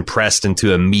that is impressed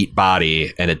into a meat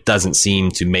body, and it doesn't seem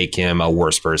to make him a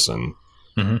worse person.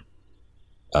 Yeah,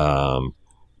 I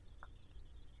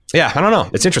don't know.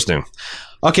 It's interesting.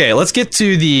 Okay, let's get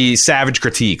to the savage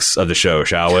critiques of the show,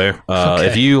 shall we? Okay.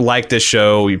 If you like this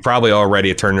show, we've probably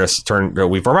already turned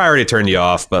you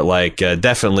off, but like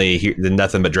definitely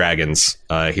nothing but dragons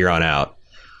here on out.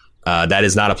 That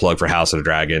is not a plug for House of the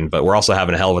Dragon, but we're also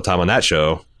having a hell of a time on that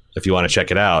show if you want to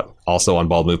check it out. Also on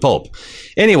Bald Move Pulp.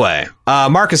 Anyway,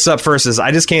 Marcus up first says,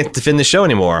 I just can't defend the show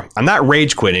anymore. I'm not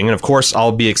rage quitting, and of course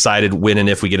I'll be excited when and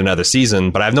if we get another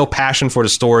season, but I have no passion for the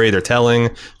story they're telling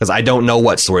because I don't know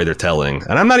what story they're telling,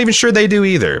 and I'm not even sure they do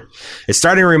either. It's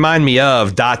starting to remind me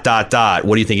of ... What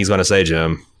do you think he's going to say,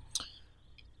 Jim?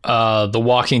 The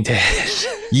Walking Dead.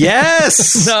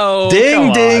 Yes. No.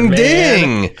 Ding, ding,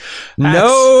 ding. That's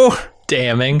no.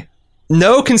 Damning.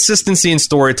 No consistency in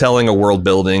storytelling or world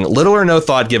building. Little or no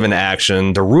thought given to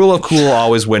action. The rule of cool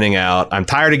always winning out. I'm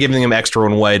tired of giving them extra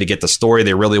one way to get the story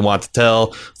they really want to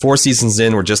tell. 4 seasons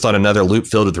in, we're just on another loop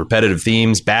filled with repetitive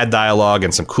themes, bad dialogue,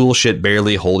 and some cool shit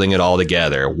barely holding it all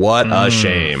together. What a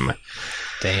shame.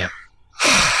 Damn.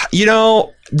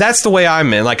 That's the way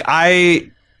I'm in. Like,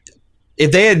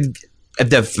 if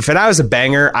I was a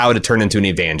banger, I would have turned into an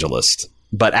evangelist.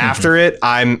 But after it,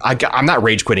 I'm not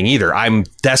rage quitting either. I'm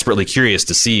desperately curious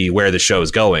to see where the show is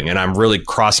going, and I'm really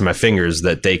crossing my fingers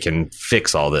that they can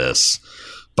fix all this.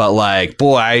 But like,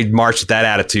 boy, I marched with that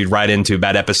attitude right into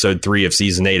about episode 3 of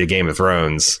season 8 of Game of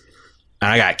Thrones, and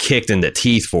I got kicked in the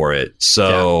teeth for it.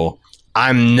 So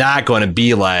I'm not going to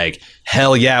be like,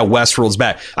 hell yeah, Westworld's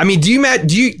back. I mean, do you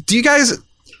guys?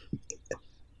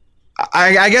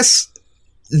 I guess.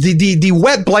 The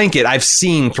wet blanket I've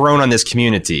seen thrown on this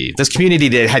community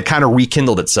that had kind of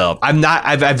rekindled itself.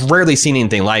 I've rarely seen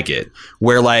anything like it,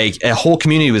 where like a whole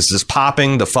community was just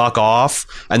popping the fuck off,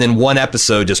 and then one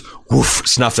episode just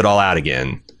snuffed it all out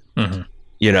again. And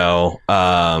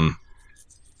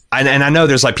I know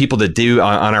there's like people that do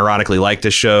unironically like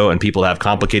this show, and people that have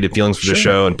complicated feelings for the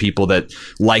show, and people that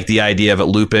like the idea of it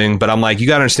looping. But I'm like, you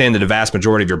got to understand that the vast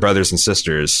majority of your brothers and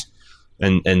sisters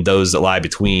and those that lie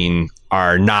between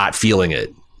are not feeling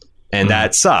it. And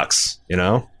that sucks, It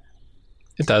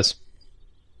does.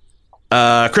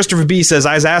 Christopher B says,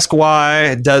 it was asked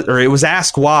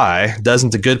why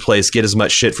doesn't The Good Place get as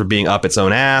much shit for being up its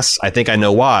own ass? I think I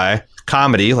know why.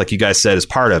 Comedy, like you guys said, is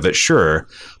part of it, sure.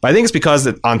 But I think it's because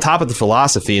that on top of the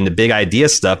philosophy and the big idea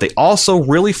stuff, they also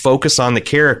really focus on the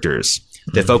characters.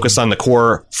 They focus on the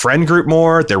core friend group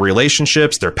more, their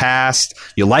relationships, their past.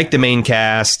 You like the main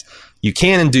cast. You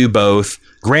can and do both.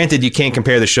 Granted, you can't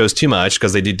compare the shows too much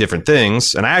because they do different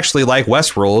things. And I actually like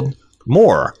Westworld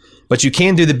more. But you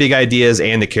can do the big ideas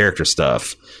and the character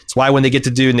stuff. It's why when they get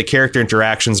to do the character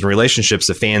interactions and relationships,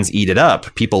 the fans eat it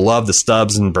up. People love the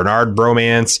Stubbs and Bernard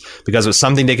bromance because it was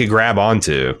something they could grab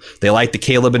onto. They liked the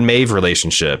Caleb and Maeve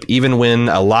relationship, even when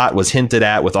a lot was hinted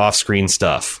at with off-screen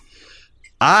stuff.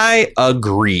 I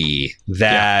agree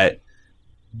that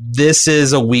this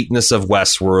is a weakness of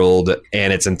Westworld,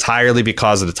 and it's entirely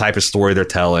because of the type of story they're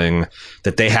telling,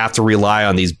 that they have to rely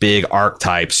on these big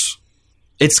archetypes.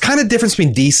 It's kind of difference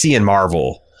between DC and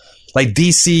Marvel. Like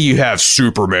DC, you have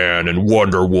Superman and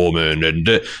Wonder Woman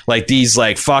and like these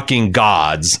like fucking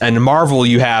gods. And in Marvel,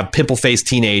 you have pimple-faced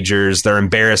teenagers. They're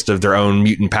embarrassed of their own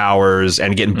mutant powers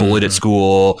and getting bullied at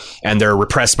school, and they're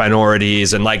repressed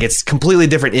minorities. And like it's completely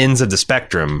different ends of the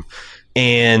spectrum.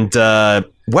 And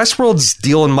Westworld's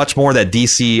dealing much more of that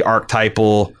DC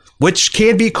archetypal, which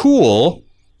can be cool,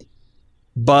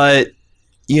 but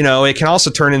you know, it can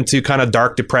also turn into kind of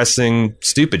dark, depressing,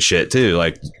 stupid shit too.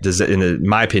 Like, in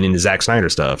my opinion, the Zack Snyder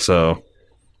stuff. So,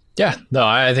 yeah, no,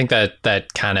 I think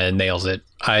that kind of nails it.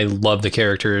 I love the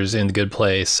characters in The Good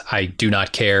Place. I do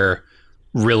not care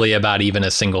really about even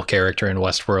a single character in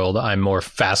Westworld. I'm more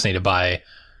fascinated by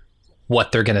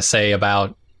what they're going to say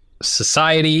about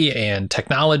society and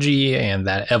technology and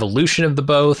that evolution of the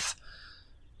both.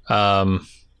 Yeah,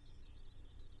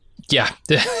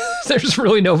 there's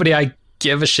really nobody I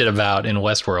give a shit about in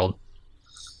Westworld.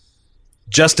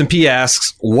 Justin P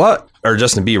asks,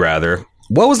 Justin B rather,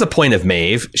 what was the point of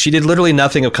Maeve? She did literally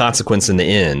nothing of consequence in the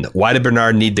end. Why did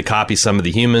Bernard need to copy some of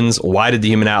the humans? Why did the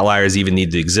human outliers even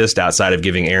need to exist outside of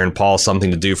giving Aaron Paul something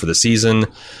to do for the season?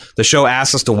 The show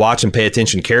asks us to watch and pay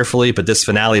attention carefully, but this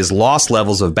finale has lost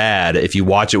levels of bad if you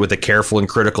watch it with a careful and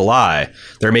critical eye.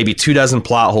 There may be 24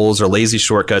 plot holes or lazy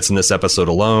shortcuts in this episode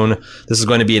alone. This is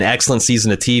going to be an excellent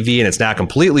season of TV, and it's now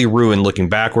completely ruined looking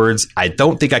backwards. I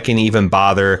don't think I can even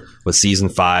bother with season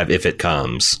 5 if it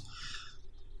comes.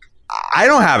 I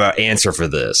don't have an answer for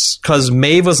this because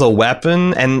Maeve was a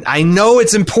weapon, and I know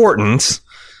it's important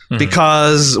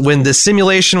because when the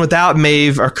simulation without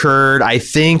Maeve occurred, I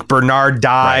think Bernard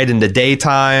died in the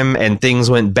daytime and things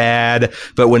went bad.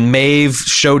 But when Maeve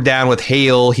showed down with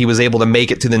Hale, he was able to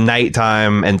make it to the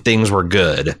nighttime and things were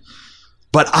good.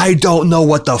 But I don't know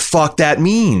what the fuck that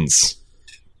means.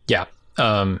 Yeah.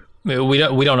 We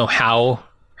don't know how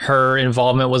her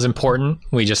involvement was important.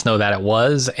 We just know that it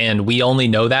was, and we only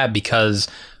know that because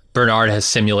Bernard has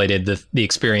simulated the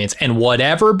experience, and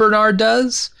whatever Bernard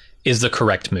does is the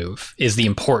correct move, is the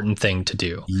important thing to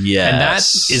do. Yes. And that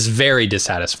is very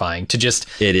dissatisfying to just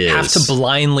have to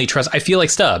blindly trust. I feel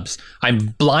like Stubbs. I'm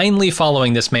blindly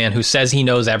following this man who says he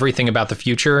knows everything about the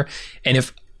future, and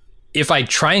if I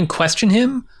try and question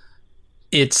him,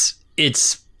 it's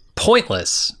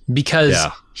pointless because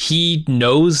he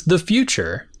knows the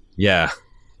future. Yeah,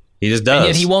 he just does. And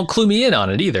yet he won't clue me in on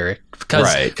it either.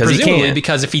 Because he can't.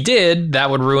 Because if he did,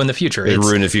 that would ruin the future. It'd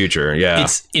ruin the future, yeah.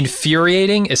 It's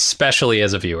infuriating, especially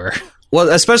as a viewer. Well,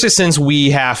 especially since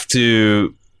we have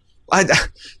to...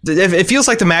 it feels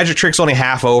like the magic trick's only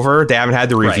half over. They haven't had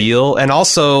the reveal. Right. And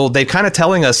also, they're kind of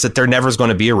telling us that there never's going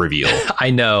to be a reveal. I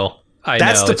know.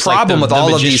 That's the problem with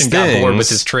all of these things. Got bored with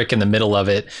his trick in the middle of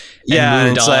it and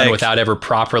moved on without ever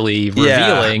properly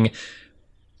revealing.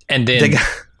 Yeah.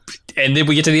 And then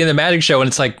we get to the end of the magic show and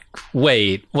it's like,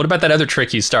 wait, what about that other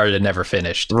trick you started and never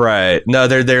finished? Right. No,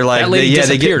 they're like, that lady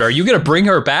disappeared. Are you going to bring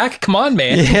her back? Come on,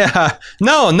 man. Yeah.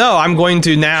 No, I'm going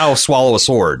to now swallow a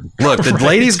sword. Look, the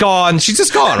lady's gone. She's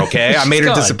just gone. Okay. I made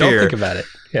her disappear. Don't think about it.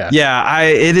 Yeah. Yeah.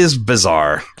 It is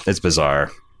bizarre. It's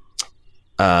bizarre.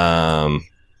 I've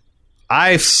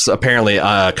apparently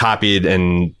copied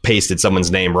and pasted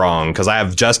someone's name wrong because I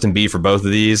have Justin B for both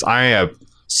of these. I am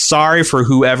sorry for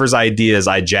whoever's ideas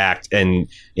I jacked and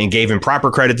gave him proper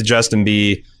credit to Justin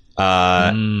B.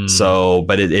 But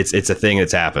it's a thing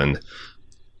that's happened.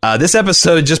 This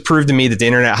episode just proved to me that the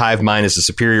Internet Hive Mind is a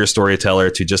superior storyteller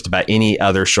to just about any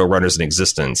other showrunners in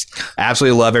existence. I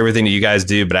absolutely love everything that you guys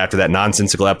do, but after that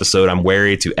nonsensical episode, I'm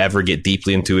wary to ever get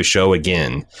deeply into a show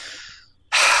again.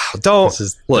 Don't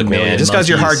look, man. Just because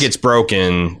your heart gets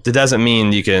broken, that doesn't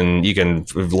mean you can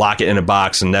lock it in a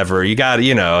box and never. You got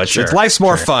it's life's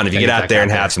more fun if you get out there and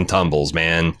have some tumbles,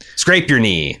 man. Scrape your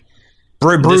knee,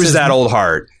 bruise that old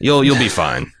heart. You'll be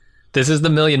fine. This is the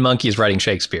Million Monkeys writing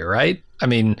Shakespeare, right? I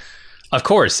mean, of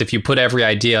course, if you put every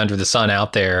idea under the sun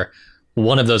out there,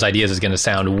 one of those ideas is going to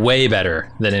sound way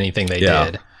better than anything they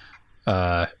did.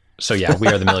 So yeah, we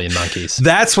are the Million Monkeys.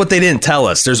 That's what they didn't tell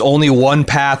us. There's only one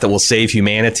path that will save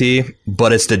humanity,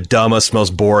 but it's the dumbest,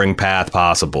 most boring path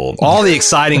possible. All the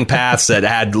exciting paths that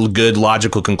had good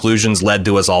logical conclusions led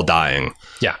to us all dying.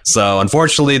 Yeah. So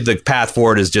unfortunately, the path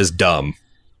forward is just dumb.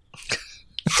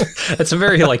 It's a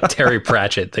very like Terry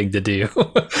Pratchett thing to do.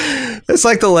 It's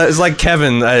like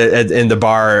Kevin in the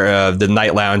bar, the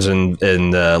night lounge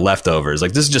in Leftovers.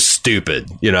 Like, this is just stupid,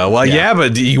 you know? Well, yeah,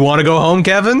 but do you want to go home,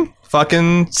 Kevin?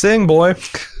 Fucking sing, boy.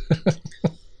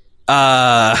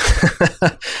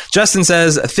 Justin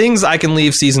says, things I can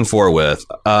leave season 4 with.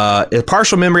 A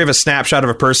partial memory of a snapshot of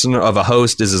a person of a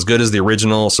host is as good as the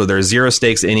original, so there's zero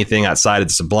stakes to anything outside of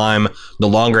the sublime, no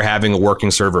longer having a working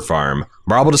server farm.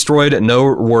 Marble destroyed, no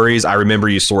worries, I remember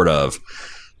you sort of.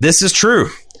 This is true.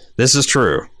 This is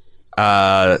true.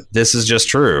 This is just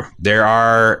true.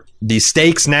 The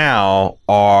stakes now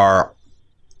are,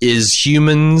 is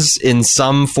humans in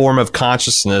some form of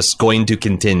consciousness going to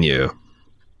continue?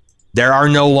 There are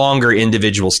no longer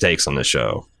individual stakes on the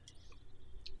show.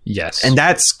 Yes. And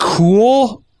that's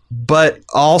cool, but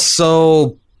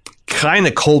also kind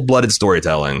of cold-blooded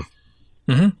storytelling.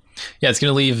 Mm-hmm. Yeah, it's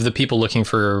going to leave the people looking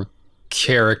for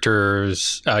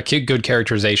characters, good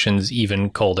characterizations, even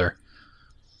colder.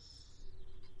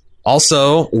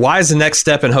 Also, why is the next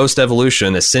step in host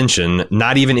evolution, Ascension,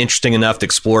 not even interesting enough to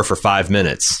explore for 5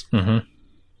 minutes? Mm-hmm.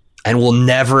 And we'll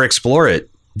never explore it.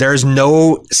 There's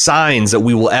no signs that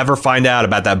we will ever find out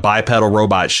about that bipedal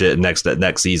robot shit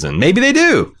next season. Maybe they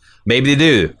do. Maybe they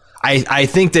do. I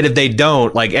think that if they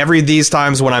don't, like these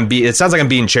times when it sounds like I'm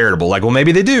being charitable. Like, well,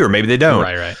 maybe they do or maybe they don't.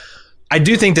 Right. I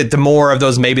do think that the more of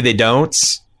those maybe they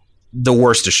don'ts, the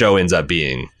worse the show ends up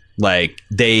being. Like,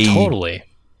 they totally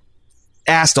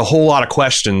asked a whole lot of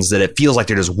questions that it feels like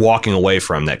they're just walking away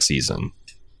from next season.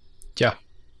 Yeah.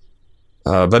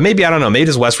 But maybe, I don't know, maybe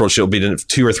this Westworld shit will be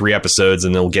 2 or 3 episodes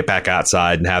and they'll get back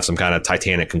outside and have some kind of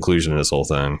Titanic conclusion to this whole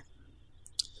thing.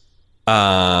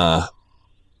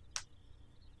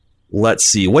 Let's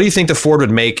see. What do you think the Ford would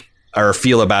make or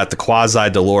feel about the quasi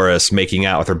Dolores making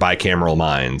out with her bicameral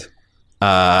mind?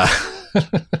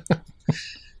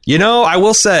 You know, I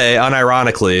will say,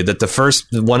 unironically, that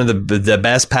one of the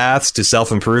best paths to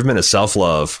self-improvement is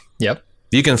self-love. Yep.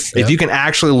 If you can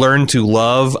actually learn to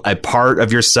love a part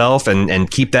of yourself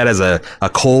and keep that as a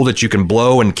coal that you can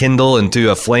blow and kindle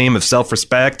into a flame of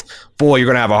self-respect, boy,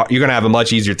 you're gonna have a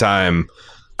much easier time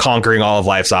conquering all of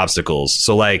life's obstacles.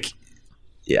 So, like,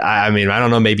 yeah, I mean, I don't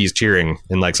know, maybe he's cheering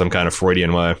in like some kind of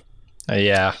Freudian way.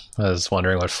 Yeah, I was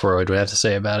wondering what Freud would have to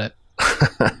say about it.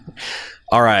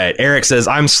 All right. Eric says,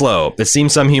 I'm slow. It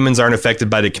seems some humans aren't affected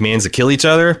by the commands to kill each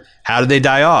other. How did they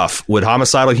die off? Would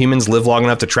homicidal humans live long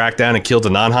enough to track down and kill the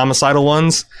non-homicidal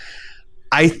ones?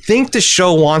 I think the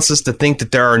show wants us to think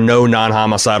that there are no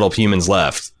non-homicidal humans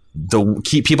left. The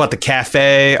people at the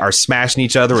cafe are smashing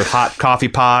each other with hot coffee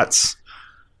pots.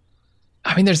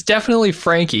 I mean, there's definitely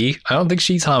Frankie. I don't think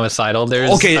she's homicidal.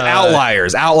 There's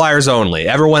outliers only.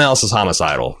 Everyone else is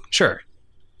homicidal. Sure.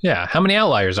 Yeah, how many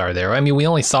outliers are there? I mean, we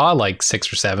only saw like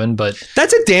 6 or 7, but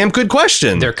that's a damn good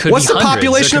question. There could What's be the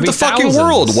population of the fucking thousands.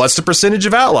 world? What's the percentage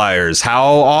of outliers? How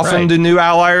often do new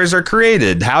outliers are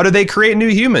created? How do they create new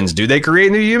humans? Do they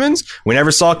create new humans? We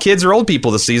never saw kids or old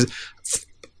people this season.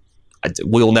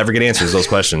 We'll never get answers to those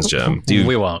questions, Jim.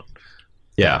 We won't.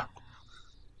 Yeah.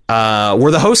 Were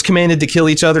the hosts commanded to kill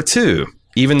each other too?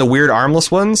 Even the weird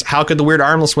armless ones? How could the weird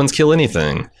armless ones kill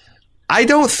anything? I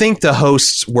don't think the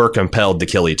hosts were compelled to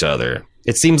kill each other.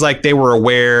 It seems like they were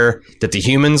aware that the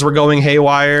humans were going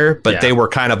haywire, but they were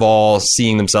kind of all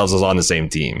seeing themselves as on the same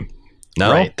team.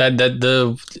 No? Right.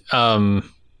 The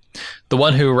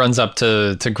one who runs up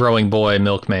to Growing Boy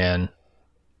Milkman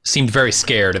seemed very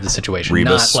scared of the situation,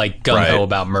 Rebus, not like gung-ho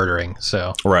about murdering.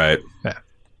 So right. Yeah.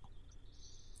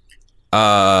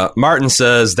 Martin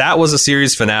says, that was a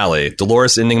series finale.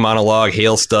 Dolores ending monologue,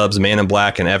 Hale Stubbs, Man in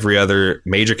Black, and every other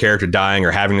major character dying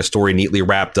or having a story neatly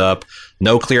wrapped up.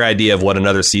 No clear idea of what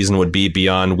another season would be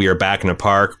beyond we are back in a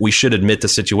park. We should admit the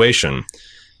situation.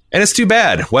 And it's too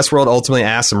bad. Westworld ultimately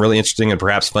asked some really interesting and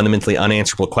perhaps fundamentally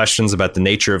unanswerable questions about the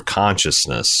nature of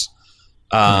consciousness.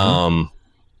 I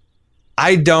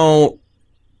don't...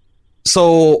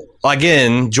 So,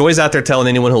 again, Joy's out there telling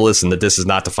anyone who'll listen that this is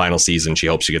not the final season. She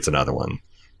hopes she gets another one.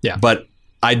 Yeah. But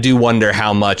I do wonder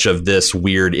how much of this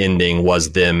weird ending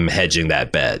was them hedging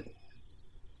that bet.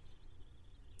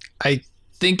 I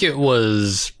think it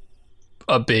was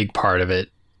a big part of it.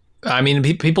 I mean,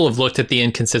 people have looked at the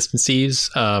inconsistencies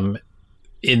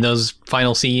in those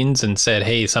final scenes and said,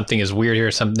 hey, something is weird here.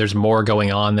 There's more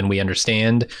going on than we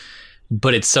understand.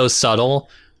 But it's so subtle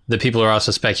that people are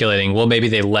also speculating, well, maybe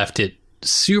they left it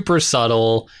super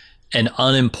subtle and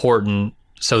unimportant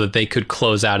so that they could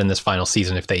close out in this final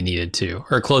season if they needed to,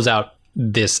 or close out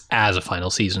this as a final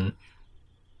season.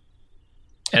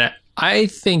 And I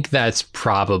think that's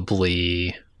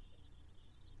probably,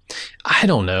 I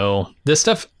don't know. This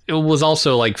stuff, it was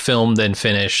also like filmed and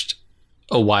finished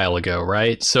a while ago,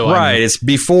 right? So it's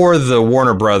before the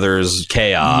Warner Brothers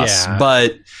chaos,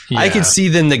 but I could see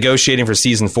them negotiating for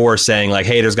season 4 saying like,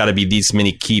 hey, there's got to be these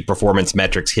many key performance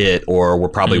metrics hit, or we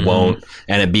probably won't,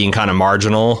 and it being kind of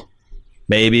marginal,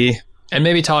 maybe. And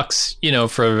maybe talks,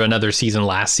 for another season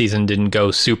last season didn't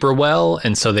go super well,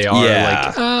 and so they are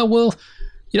like,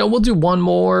 we'll do one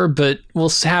more, but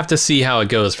we'll have to see how it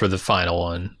goes for the final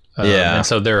one. And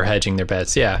so they're hedging their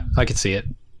bets. Yeah, I could see it.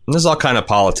 And this is all kind of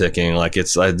politicking. Like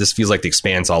this feels like The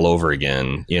Expanse all over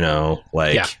again,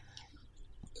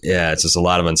 it's just a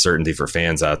lot of uncertainty for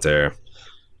fans out there.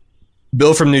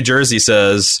 Bill from New Jersey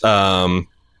says, before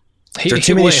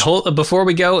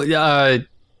we go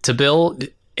to Bill,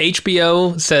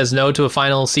 HBO says no to a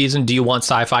final season. Do you want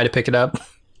Sci-Fi to pick it up?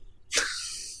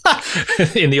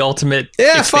 In the ultimate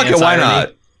fuck it, why irony?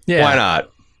 not? Yeah. Why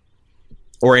not?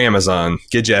 Or Amazon.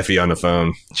 Get Jeffy on the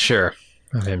phone. Sure.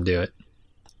 Have him do it.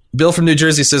 Bill from New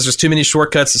Jersey says there's too many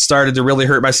shortcuts that started to really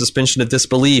hurt my suspension of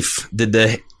disbelief. Did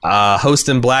the host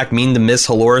in black mean to miss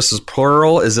Halloris'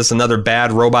 plural? Is this another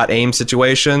bad robot aim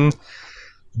situation?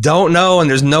 Don't know, and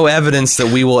there's no evidence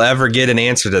that we will ever get an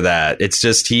answer to that. It's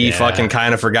just he fucking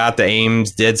kind of forgot the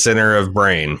aim's dead center of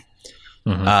brain.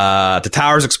 The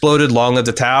towers exploded. Long live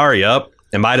the tower. Yup.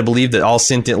 Am I to believe that all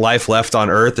sentient life left on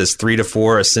Earth is 3 to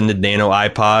 4 ascended nano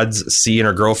iPods, C and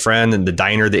her girlfriend, and the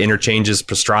diner that interchanges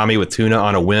pastrami with tuna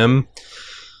on a whim?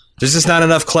 There's just not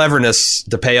enough cleverness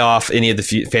to pay off any of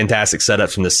the fantastic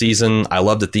setups from the season. I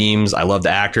love the themes. I love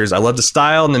the actors. I love the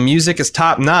style, and the music is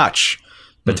top notch.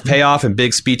 But the payoff and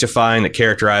big speechifying that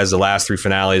characterized the last 3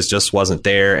 finales just wasn't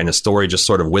there, and the story just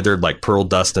sort of withered like pearl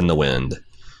dust in the wind.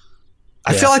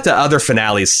 I feel like the other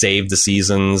finales saved the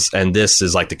seasons, and this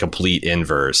is like the complete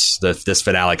inverse. This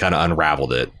finale kind of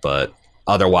unraveled it, but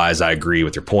otherwise, I agree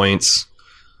with your points.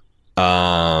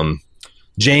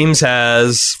 James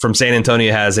from San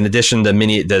Antonio has, in addition to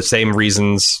the same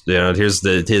reasons, here's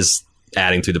his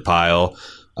adding to the pile.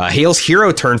 Hale's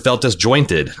hero turn felt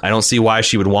disjointed. I don't see why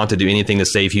she would want to do anything to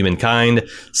save humankind.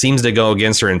 Seems to go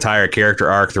against her entire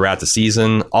character arc throughout the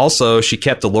season. Also, she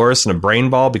kept Dolores in a brain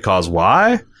ball because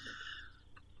why?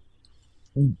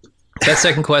 That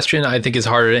second question, I think, is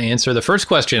harder to answer. The first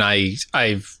question,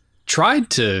 I've tried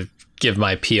to give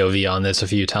my POV on this a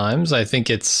few times. I think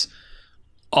it's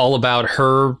all about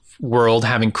her world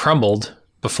having crumbled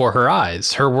before her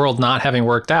eyes, her world not having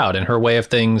worked out, and her way of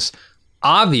things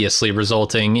obviously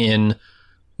resulting in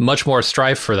much more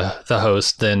strife for the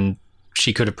host than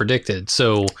she could have predicted.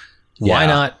 So why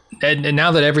not? And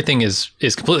now that everything is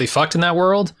completely fucked in that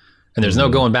world, and there's no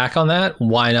going back on that,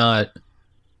 why not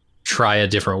try a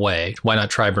different way? Why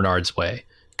not try Bernard's way?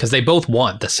 Because they both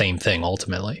want the same thing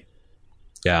ultimately.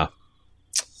 Yeah.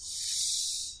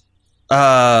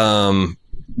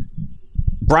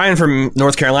 Brian from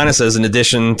North Carolina says, in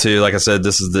addition to, like I said,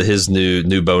 this is his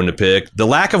new bone to pick, the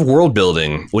lack of world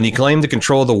building. When you claim to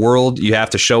control the world, you have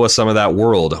to show us some of that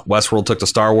world. Westworld took the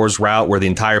Star Wars route where the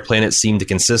entire planet seemed to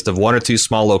consist of 1 or 2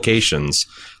 small locations,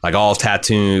 like all of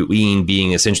Tatooine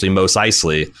being essentially Mos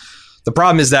Eisley. The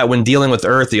problem is that when dealing with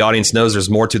Earth, the audience knows there's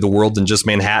more to the world than just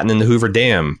Manhattan and the Hoover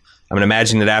Dam. I mean,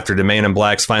 imagine that after the Man in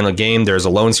Black's final game, there's a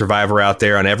lone survivor out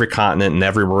there on every continent and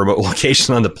every remote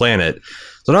location on the planet.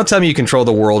 So don't tell me you control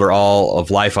the world or all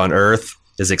of life on Earth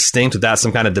is extinct without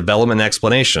some kind of development and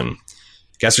explanation.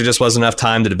 Guess there just wasn't enough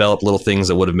time to develop little things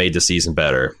that would have made the season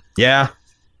better. Yeah,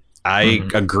 I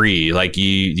agree. Like,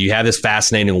 you have this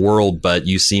fascinating world, but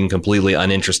you seem completely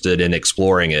uninterested in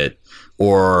exploring it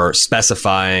or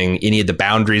specifying any of the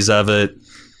boundaries of it.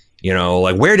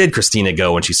 Like, where did Christina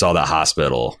go when she saw that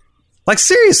hospital? Like,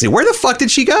 seriously, where the fuck did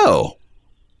she go?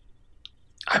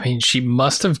 I mean, she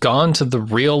must have gone to the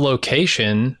real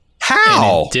location.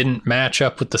 How? And it didn't match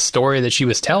up with the story that she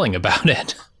was telling about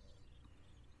it.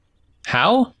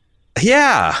 How?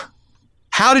 Yeah.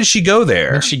 How did she go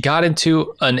there? And she got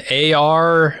into an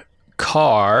AR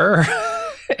car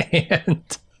and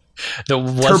that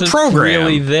wasn't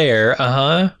really there.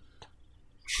 I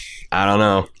don't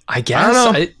know. I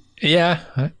guess.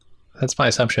 That's my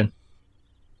assumption.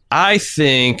 I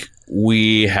think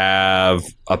we have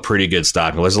a pretty good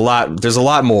stock. There's a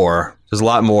lot more. There's a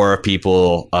lot more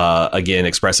people, again,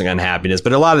 expressing unhappiness,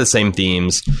 but a lot of the same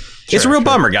themes. It's a real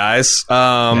bummer, guys.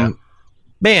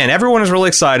 Man, everyone is really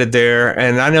excited there.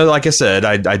 And I know, like I said,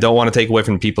 I don't want to take away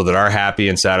from people that are happy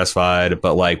and satisfied.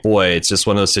 But like, boy, it's just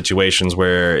one of those situations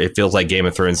where it feels like Game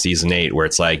of Thrones season 8, where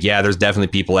it's like, yeah, there's definitely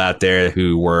people out there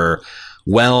who were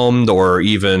whelmed or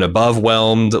even above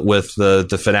whelmed with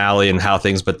the finale and how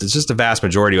things. But it's just the vast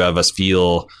majority of us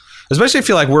feel, especially I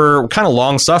feel like we're kind of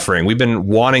long suffering. We've been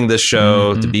wanting this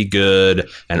show to be good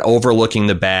and overlooking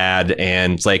the bad.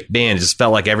 And it's like, man, it just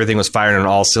felt like everything was firing on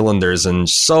all cylinders and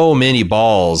so many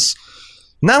balls.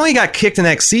 Not only got kicked the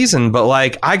next season, but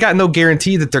like I got no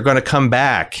guarantee that they're going to come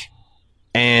back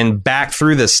and back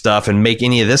through this stuff and make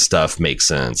any of this stuff make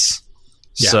sense.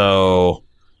 Yeah. So,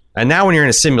 and now when you're in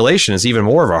a simulation, it's even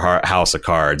more of a house of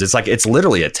cards. It's like, it's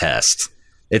literally a test.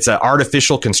 It's an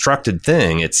artificial constructed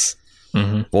thing. It's,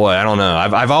 boy, I don't know.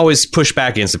 I've always pushed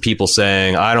back against the people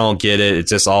saying, I don't get it. It's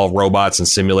just all robots and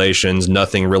simulations.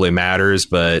 Nothing really matters.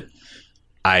 But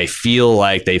I feel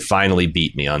like they finally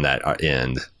beat me on that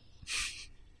end.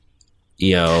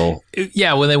 You know?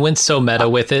 Yeah, when they went so meta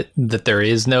with it that there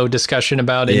is no discussion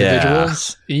about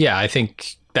individuals. Yeah, I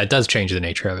think that does change the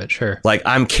nature of it. Sure. Like,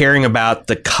 I'm caring about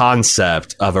the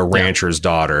concept of a rancher's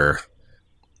daughter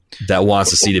that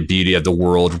wants to see the beauty of the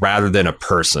world rather than a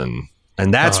person.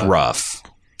 And that's rough.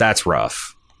 That's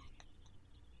rough.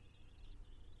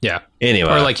 Yeah.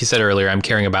 Anyway. Or like you said earlier, I'm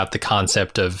caring about the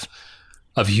concept of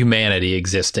humanity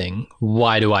existing.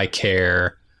 Why do I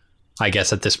care, I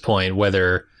guess, at this point,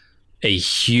 whether a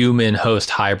human host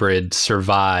hybrid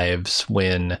survives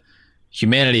when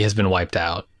humanity has been wiped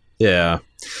out? Yeah.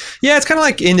 Yeah, it's kind of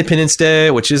like Independence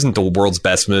Day, which isn't the world's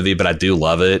best movie, but I do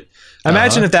love it.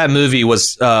 Imagine if that movie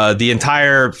was the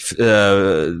entire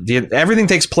everything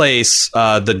takes place.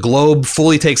 The globe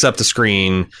fully takes up the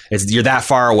screen. You're that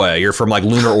far away. You're from like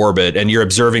lunar orbit, and you're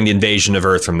observing the invasion of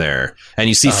Earth from there. And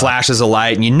you see flashes of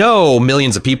light, and you know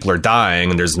millions of people are dying,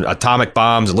 and there's atomic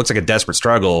bombs. It looks like a desperate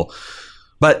struggle.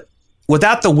 But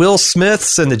without the Will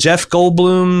Smiths and the Jeff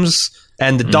Goldblums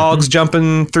and the dogs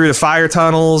jumping through the fire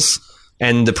tunnels,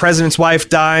 and the president's wife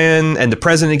dying, and the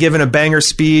president giving a banger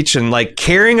speech, and like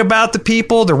caring about the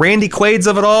people, the Randy Quaid's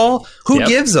of it all. Who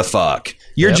gives a fuck?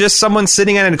 You're just someone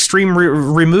sitting at an extreme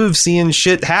remove, seeing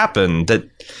shit happen.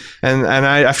 And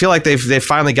I feel like they've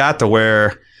finally got to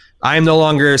where I am no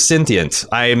longer sentient.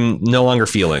 I am no longer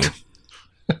feeling.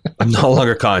 I'm no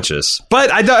longer conscious.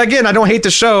 But I don't hate the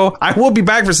show. I will be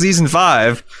back for season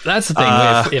 5. That's the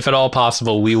thing. If at all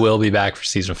possible, we will be back for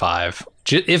season 5.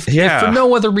 If for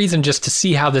no other reason, just to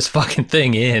see how this fucking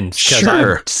thing ends. Because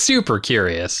I'm super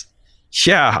curious.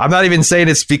 Yeah, I'm not even saying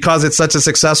it's because it's such a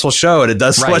successful show and it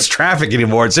does so much traffic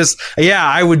anymore. It's just,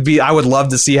 I would love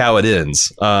to see how it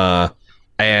ends.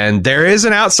 And there is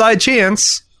an outside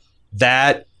chance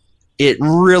that it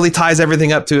really ties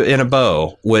everything up in a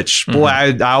bow, which,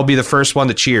 boy, I'll be the first one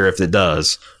to cheer if it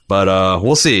does. But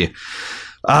we'll see.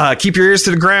 Keep your ears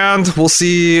to the ground. We'll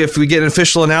see if we get an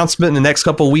official announcement in the next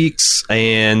couple of weeks.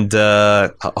 And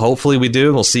hopefully we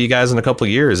do. We'll see you guys in a couple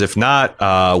of years. If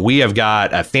not, we have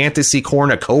got a fantasy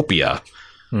cornucopia.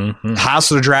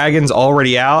 House of the Dragon's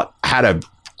already out. Had a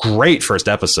great first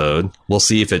episode. We'll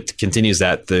see if it continues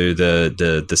that through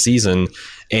the season.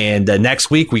 And next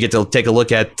week we get to take a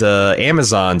look at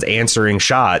Amazon's Answering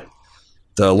Shot,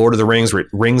 the Lord of the Rings,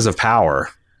 Rings of Power.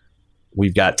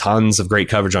 We've got tons of great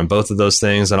coverage on both of those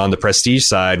things. And on the Prestige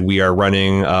side, we are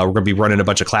running, we're going to be running a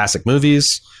bunch of classic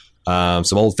movies,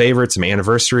 some old favorites, some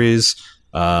anniversaries,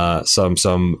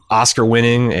 some Oscar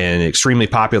winning and extremely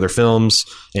popular films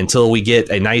until we get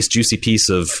a nice juicy piece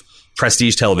of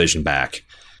Prestige television back.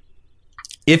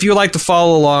 If you would like to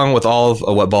follow along with all of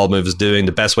what Bald Move is doing,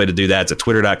 the best way to do that is at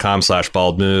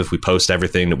twitter.com/baldmove. We post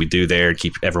everything that we do there to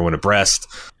keep everyone abreast.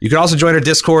 You can also join our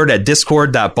Discord at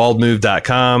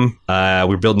discord.baldmove.com.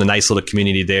 We're building a nice little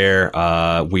community there.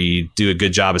 We do a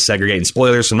good job of segregating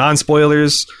spoilers from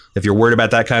non-spoilers if you're worried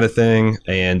about that kind of thing.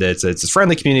 And it's a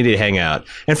friendly community to hang out.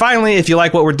 And finally, if you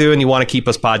like what we're doing, you want to keep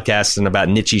us podcasting about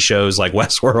niche shows like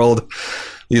Westworld,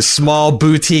 these small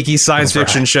boutique science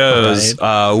fiction shows,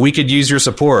 we could use your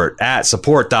support at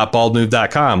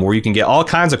support.baldmove.com, where you can get all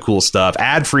kinds of cool stuff,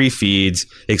 ad-free feeds,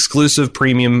 exclusive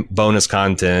premium bonus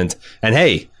content, and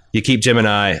hey, you keep Jim and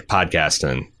I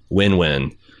podcasting.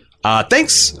 Win-win.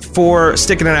 Thanks for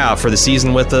sticking it out for the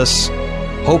season with us.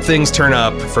 Hope things turn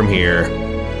up from here.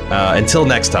 Until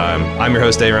next time, I'm your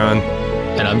host, Aaron.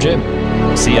 And I'm Jim.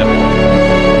 See ya.